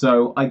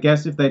 So I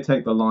guess if they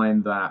take the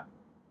line that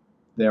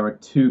there are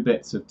 2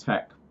 bits of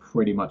tech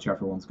pretty much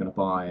everyone's going to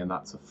buy, and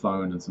that's a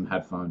phone and some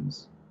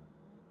headphones,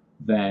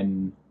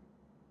 then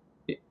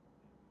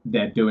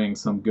they're doing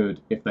some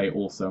good if they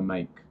also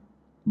make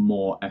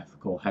more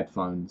ethical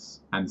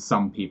headphones, and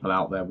some people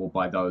out there will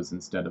buy those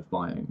instead of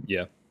buying,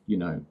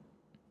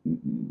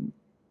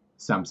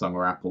 Samsung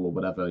or Apple or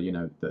whatever,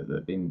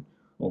 that been,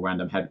 or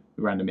random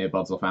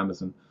earbuds off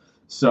Amazon.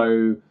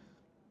 So,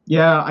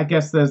 yeah, I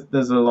guess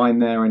there's a line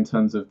there in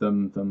terms of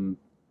them.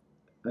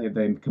 They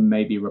can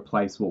maybe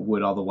replace what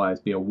would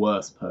otherwise be a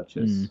worse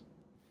purchase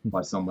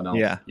by someone else.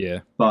 Yeah.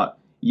 But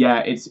yeah,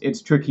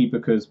 it's tricky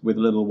because with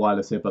little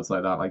wireless earbuds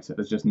like that, like I said,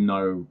 there's just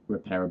no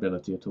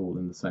repairability at all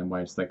in the same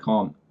way. So they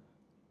can't.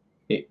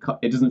 It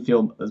doesn't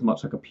feel as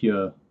much like a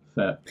pure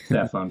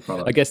Fairphone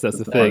product. I guess that's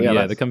the thing.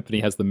 Yeah, the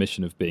company has the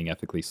mission of being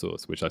ethically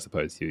sourced, which I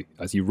suppose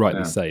as you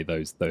rightly say,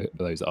 those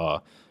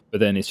are. But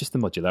then it's just the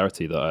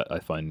modularity that I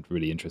find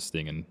really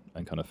interesting and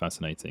kind of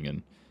fascinating.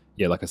 And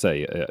yeah, like I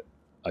say,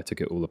 I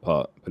took it all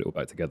apart, put it all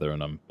back together,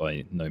 and I'm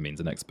by no means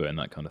an expert in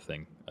that kind of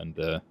thing. And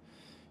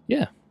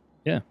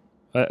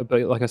but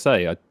like I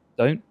say, I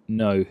don't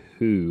know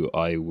who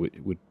I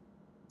would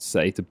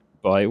say to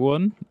buy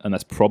one, and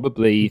that's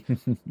probably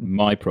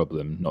my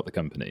problem, not the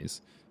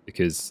company's,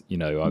 because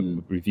I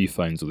review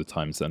phones all the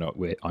time, so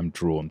I'm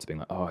drawn to being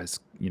like, it's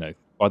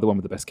buy the one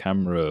with the best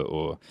camera,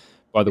 or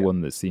buy the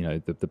one that's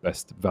the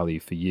best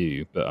value for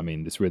you. But I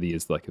mean, this really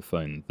is like a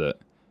phone that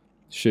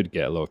should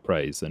get a lot of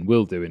praise, and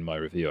will do in my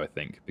review, I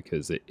think,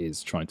 because it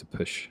is trying to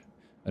push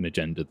an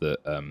agenda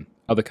that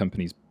other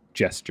companies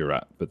gesture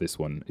at, but this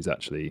one is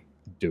actually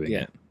doing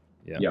it.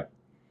 Yeah.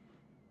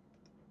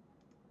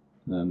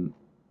 And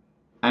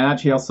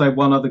actually, I'll say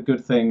one other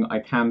good thing I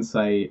can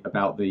say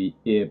about the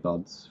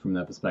earbuds from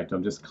their perspective.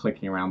 I'm just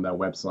clicking around their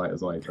website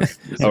as I.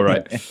 All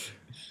right.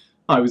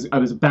 I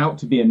was about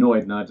to be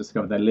annoyed, and I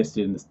discovered they're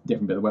listed in this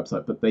different bit of the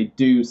website, but they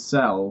do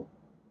sell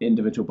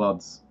individual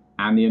buds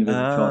and the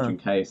individual charging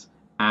case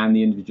and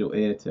the individual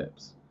ear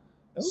tips.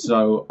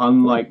 So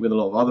unlike with a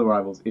lot of other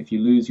rivals, if you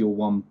lose your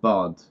one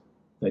bud,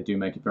 they do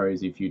make it very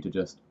easy for you to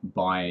just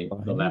buy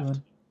the left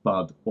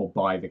bud or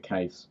buy the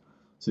case,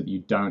 so that you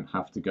don't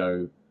have to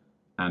go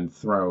and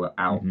throw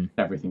out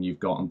everything you've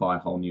got and buy a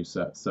whole new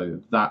set. So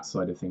that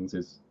side of things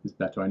is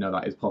better. I know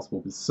that is possible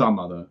with some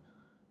other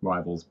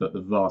rivals, but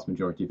the vast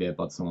majority of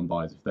earbuds someone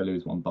buys, if they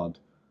lose one bud,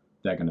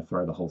 they're going to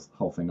throw the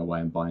whole thing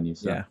away and buy a new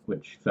set,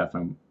 which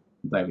Fairphone,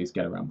 they at least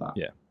get around that.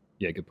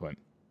 Yeah, good point.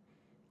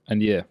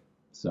 And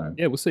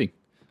we'll see.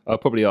 I'll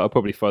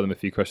probably fire them a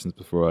few questions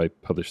before I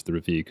publish the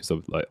review, because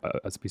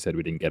as we said,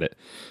 we didn't get it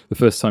the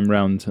first time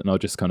round, and I'll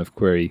just kind of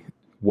query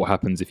what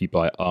happens if you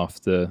buy it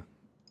after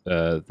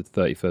the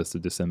 31st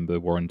of December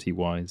warranty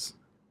wise,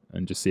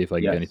 and just see if I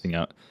can get anything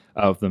out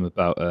of them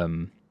about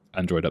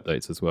Android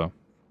updates as well,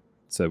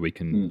 so we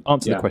can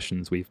answer the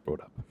questions we've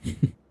brought up.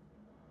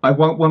 I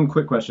want one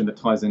quick question that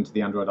ties into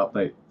the Android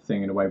update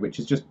thing in a way, which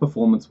is just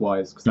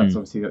performance-wise, because that's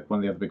obviously one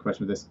of the other big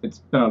questions with this. It's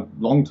been a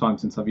long time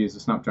since I've used a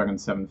Snapdragon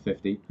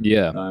 750.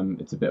 Yeah.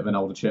 It's a bit of an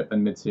older chip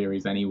and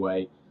mid-series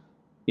anyway.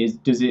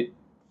 Does it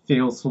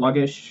feel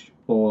sluggish,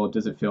 or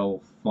does it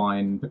feel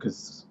fine?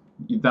 Because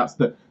that's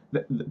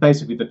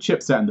basically the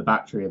chipset and the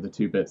battery are the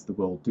two bits that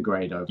will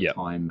degrade over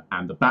time,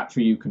 and the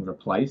battery you can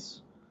replace,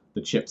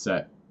 the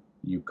chipset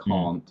you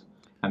can't.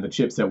 And the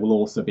chipset will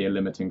also be a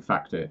limiting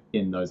factor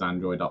in those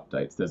Android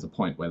updates. There's a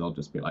point where they'll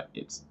just be like,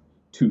 it's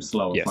too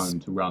slow a phone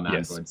to run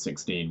Android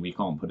 16. We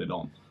can't put it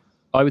on.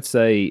 I would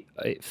say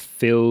it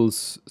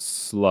feels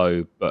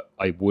slow, but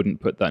I wouldn't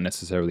put that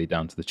necessarily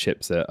down to the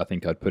chipset. I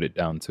think I'd put it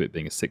down to it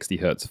being a 60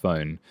 hertz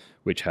phone,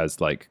 which has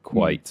like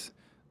quite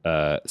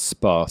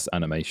sparse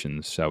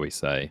animations, shall we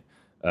say.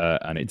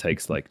 And it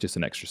takes like just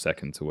an extra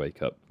second to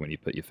wake up when you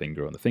put your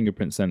finger on the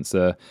fingerprint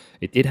sensor.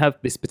 It did have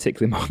this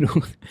particular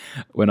model.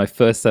 When I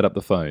first set up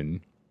the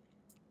phone,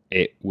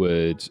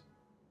 the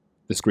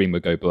screen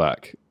would go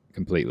black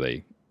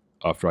completely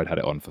after I'd had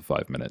it on for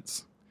 5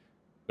 minutes.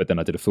 But then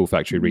I did a full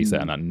factory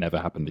reset, and that never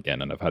happened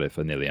again. And I've had it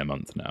for nearly a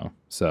month now.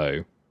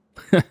 So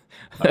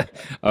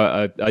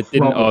I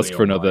didn't ask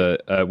for another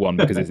one,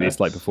 because it's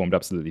like performed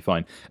absolutely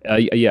fine.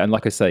 And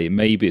like I say,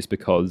 maybe it's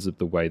because of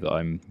the way that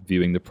I'm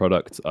viewing the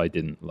product. I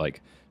didn't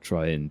like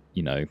try and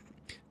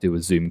do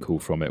a Zoom call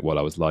from it while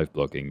I was live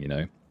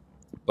blogging,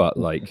 but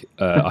like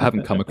I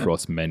haven't come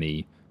across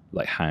many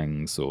like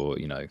hangs or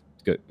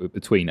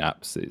between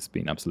apps. It's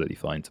been absolutely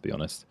fine, to be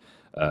honest.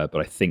 But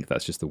I think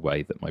that's just the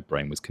way that my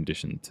brain was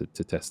conditioned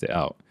to test it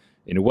out.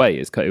 In a way,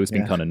 it was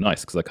been kind of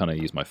nice, because I kind of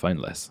use my phone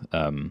less.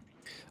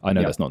 I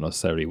know that's not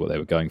necessarily what they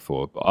were going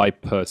for, but I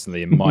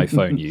personally, in my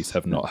phone use,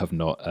 have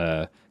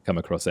not come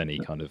across any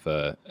kind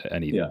of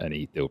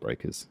any deal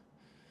breakers.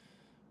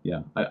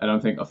 Yeah, I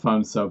don't think a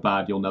phone's so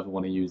bad you'll never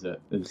want to use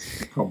it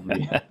is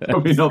probably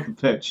not the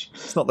pitch.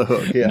 It's not the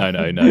hook. Yeah.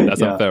 No,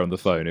 that's unfair on the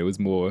phone. It was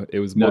more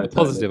the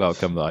positive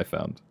outcome that I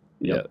found.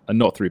 Yeah, and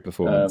not through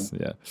performance.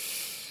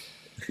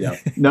 Yeah,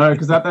 no,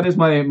 because that is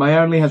my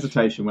only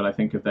hesitation when I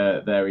think of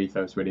their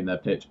ethos really in their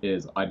pitch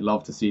is I'd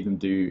love to see them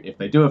do, if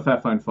they do a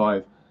Fairphone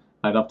 5,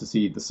 I'd love to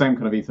see the same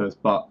kind of ethos,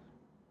 but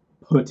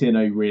put in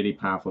a really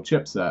powerful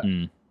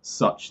chipset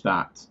such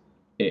that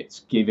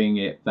it's giving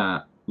it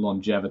that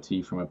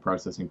longevity from a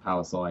processing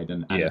power side,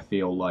 and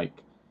feel like,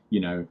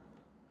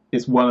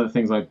 it's one of the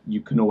things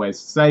you can always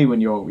say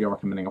when you're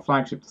recommending a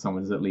flagship to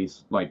someone, is at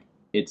least like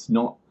it's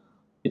not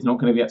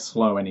going to get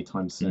slow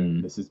anytime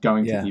soon. This is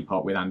going to keep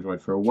up with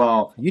Android for a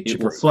while.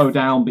 It will slow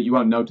down, but you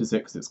won't notice it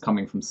because it's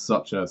coming from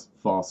such a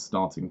fast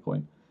starting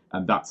point.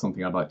 And that's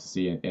something I'd like to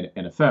see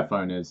in a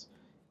Fairphone, is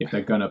if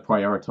they're going to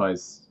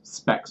prioritize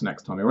specs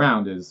next time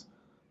around, is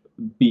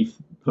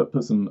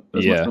put some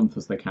as much oomph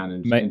as they can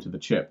into the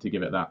chip to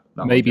give it that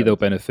maybe they'll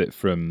benefit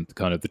from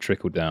kind of the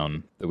trickle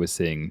down that we're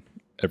seeing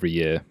every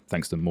year,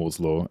 thanks to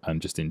Moore's law,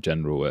 and just in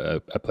general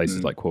at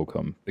places like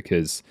Qualcomm.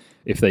 Because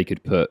if they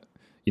could put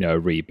a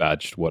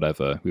rebadged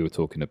whatever, we were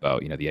talking about,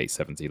 the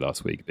 870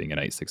 last week being an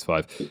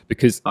 865,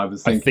 because I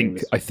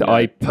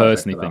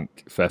personally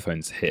think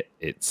Fairphone's hit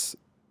its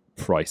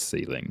price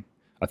ceiling.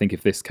 I think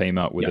if this came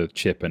out with a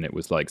chip and it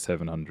was like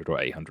 700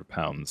 or 800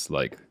 pounds,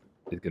 like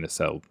it's going to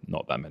sell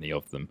not that many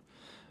of them.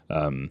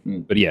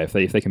 But if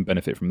they can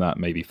benefit from that,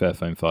 maybe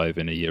Fairphone 5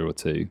 in a year or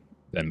two,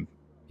 then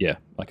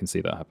I can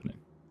see that happening.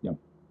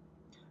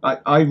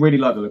 I really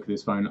like the look of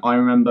this phone. I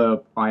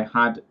remember I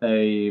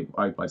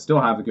still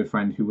have a good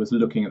friend who was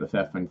looking at the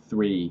Fairphone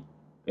 3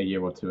 a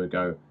year or two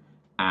ago,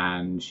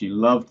 and she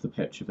loved the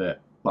pitch of it.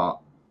 But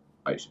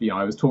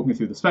I was talking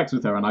through the specs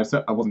with her, and I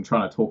said I wasn't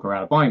trying to talk her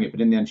out of buying it,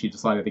 but in the end she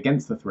decided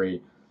against the 3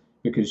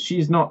 because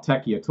she's not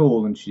techie at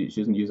all, and she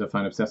doesn't use her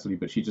phone obsessively,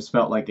 but she just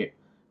felt like it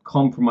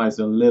compromised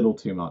a little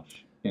too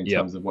much in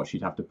terms of what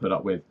she'd have to put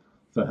up with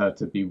for her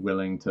to be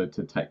willing to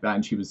take that,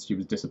 and she was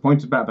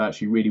disappointed about that.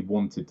 She really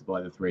wanted to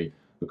buy the 3.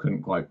 But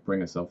couldn't quite bring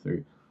herself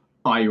through.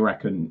 I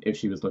reckon if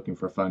she was looking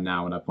for a phone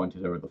now and I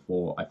pointed her at the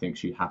 4, I think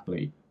she'd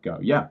happily go,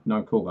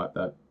 cool,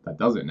 that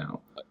does it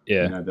now.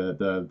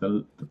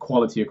 The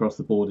quality across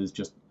the board is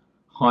just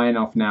high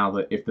enough now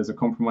that if there's a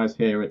compromise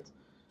here,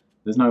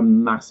 there's no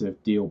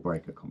massive deal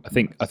breaker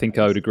compromise. I think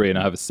I would agree, and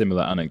I have a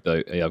similar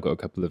anecdote. I've got a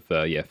couple of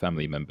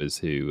family members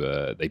who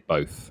they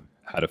both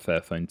had a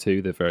Fairphone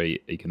 2. They're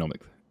very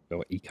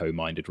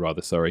eco-minded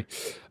rather, sorry.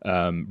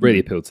 Really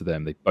appealed to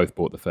them. They both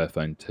bought the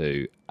Fairphone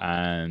 2,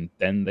 and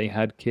then they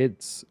had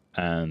kids,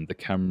 and the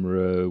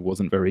camera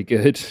wasn't very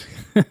good.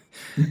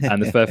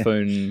 And the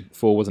Fairphone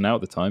 4 wasn't out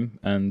at the time,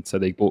 and so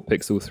they bought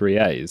Pixel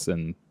 3As,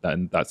 and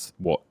that's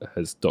what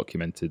has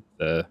documented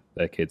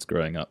their kids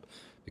growing up.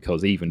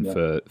 Because even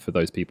for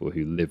those people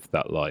who lived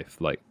that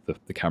life, like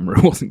the camera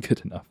wasn't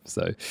good enough.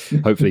 So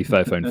hopefully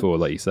Fairphone 4,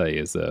 like you say,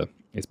 is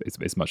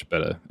much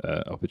better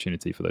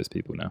opportunity for those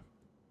people now.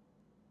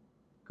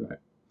 Great.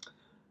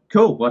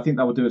 Cool. Well, I think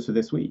that will do us for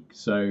this week.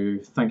 So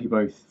thank you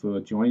both for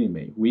joining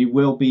me. We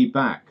will be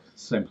back,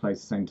 same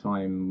place, same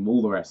time,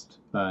 all the rest,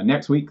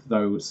 next week,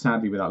 though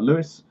sadly without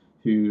Lewis,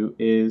 who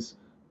is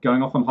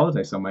going off on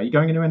holiday somewhere. You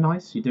going anywhere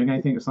nice? You doing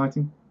anything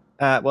exciting?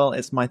 Well,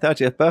 it's my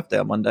 30th birthday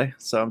on Monday,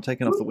 so I'm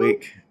taking off the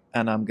week,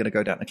 and I'm going to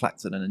go down to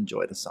Clacton and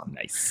enjoy the sun.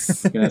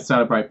 Nice. Going to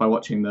celebrate by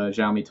watching the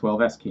Xiaomi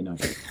 12S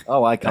keynote.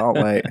 Oh, I can't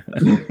wait.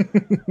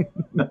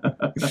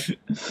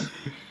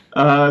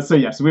 So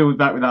yes, we will be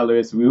back without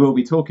Lewis. We will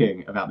be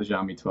talking about the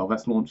Xiaomi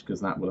 12S launch, because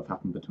that will have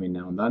happened between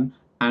now and then.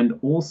 And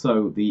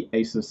also the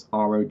Asus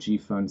ROG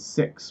Phone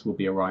 6 will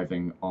be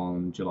arriving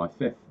on July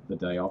 5th, the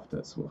day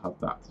after. So we'll have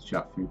that to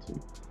chat through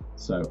too.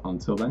 So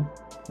until then,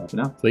 bye for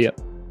now. See ya.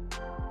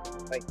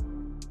 Bye.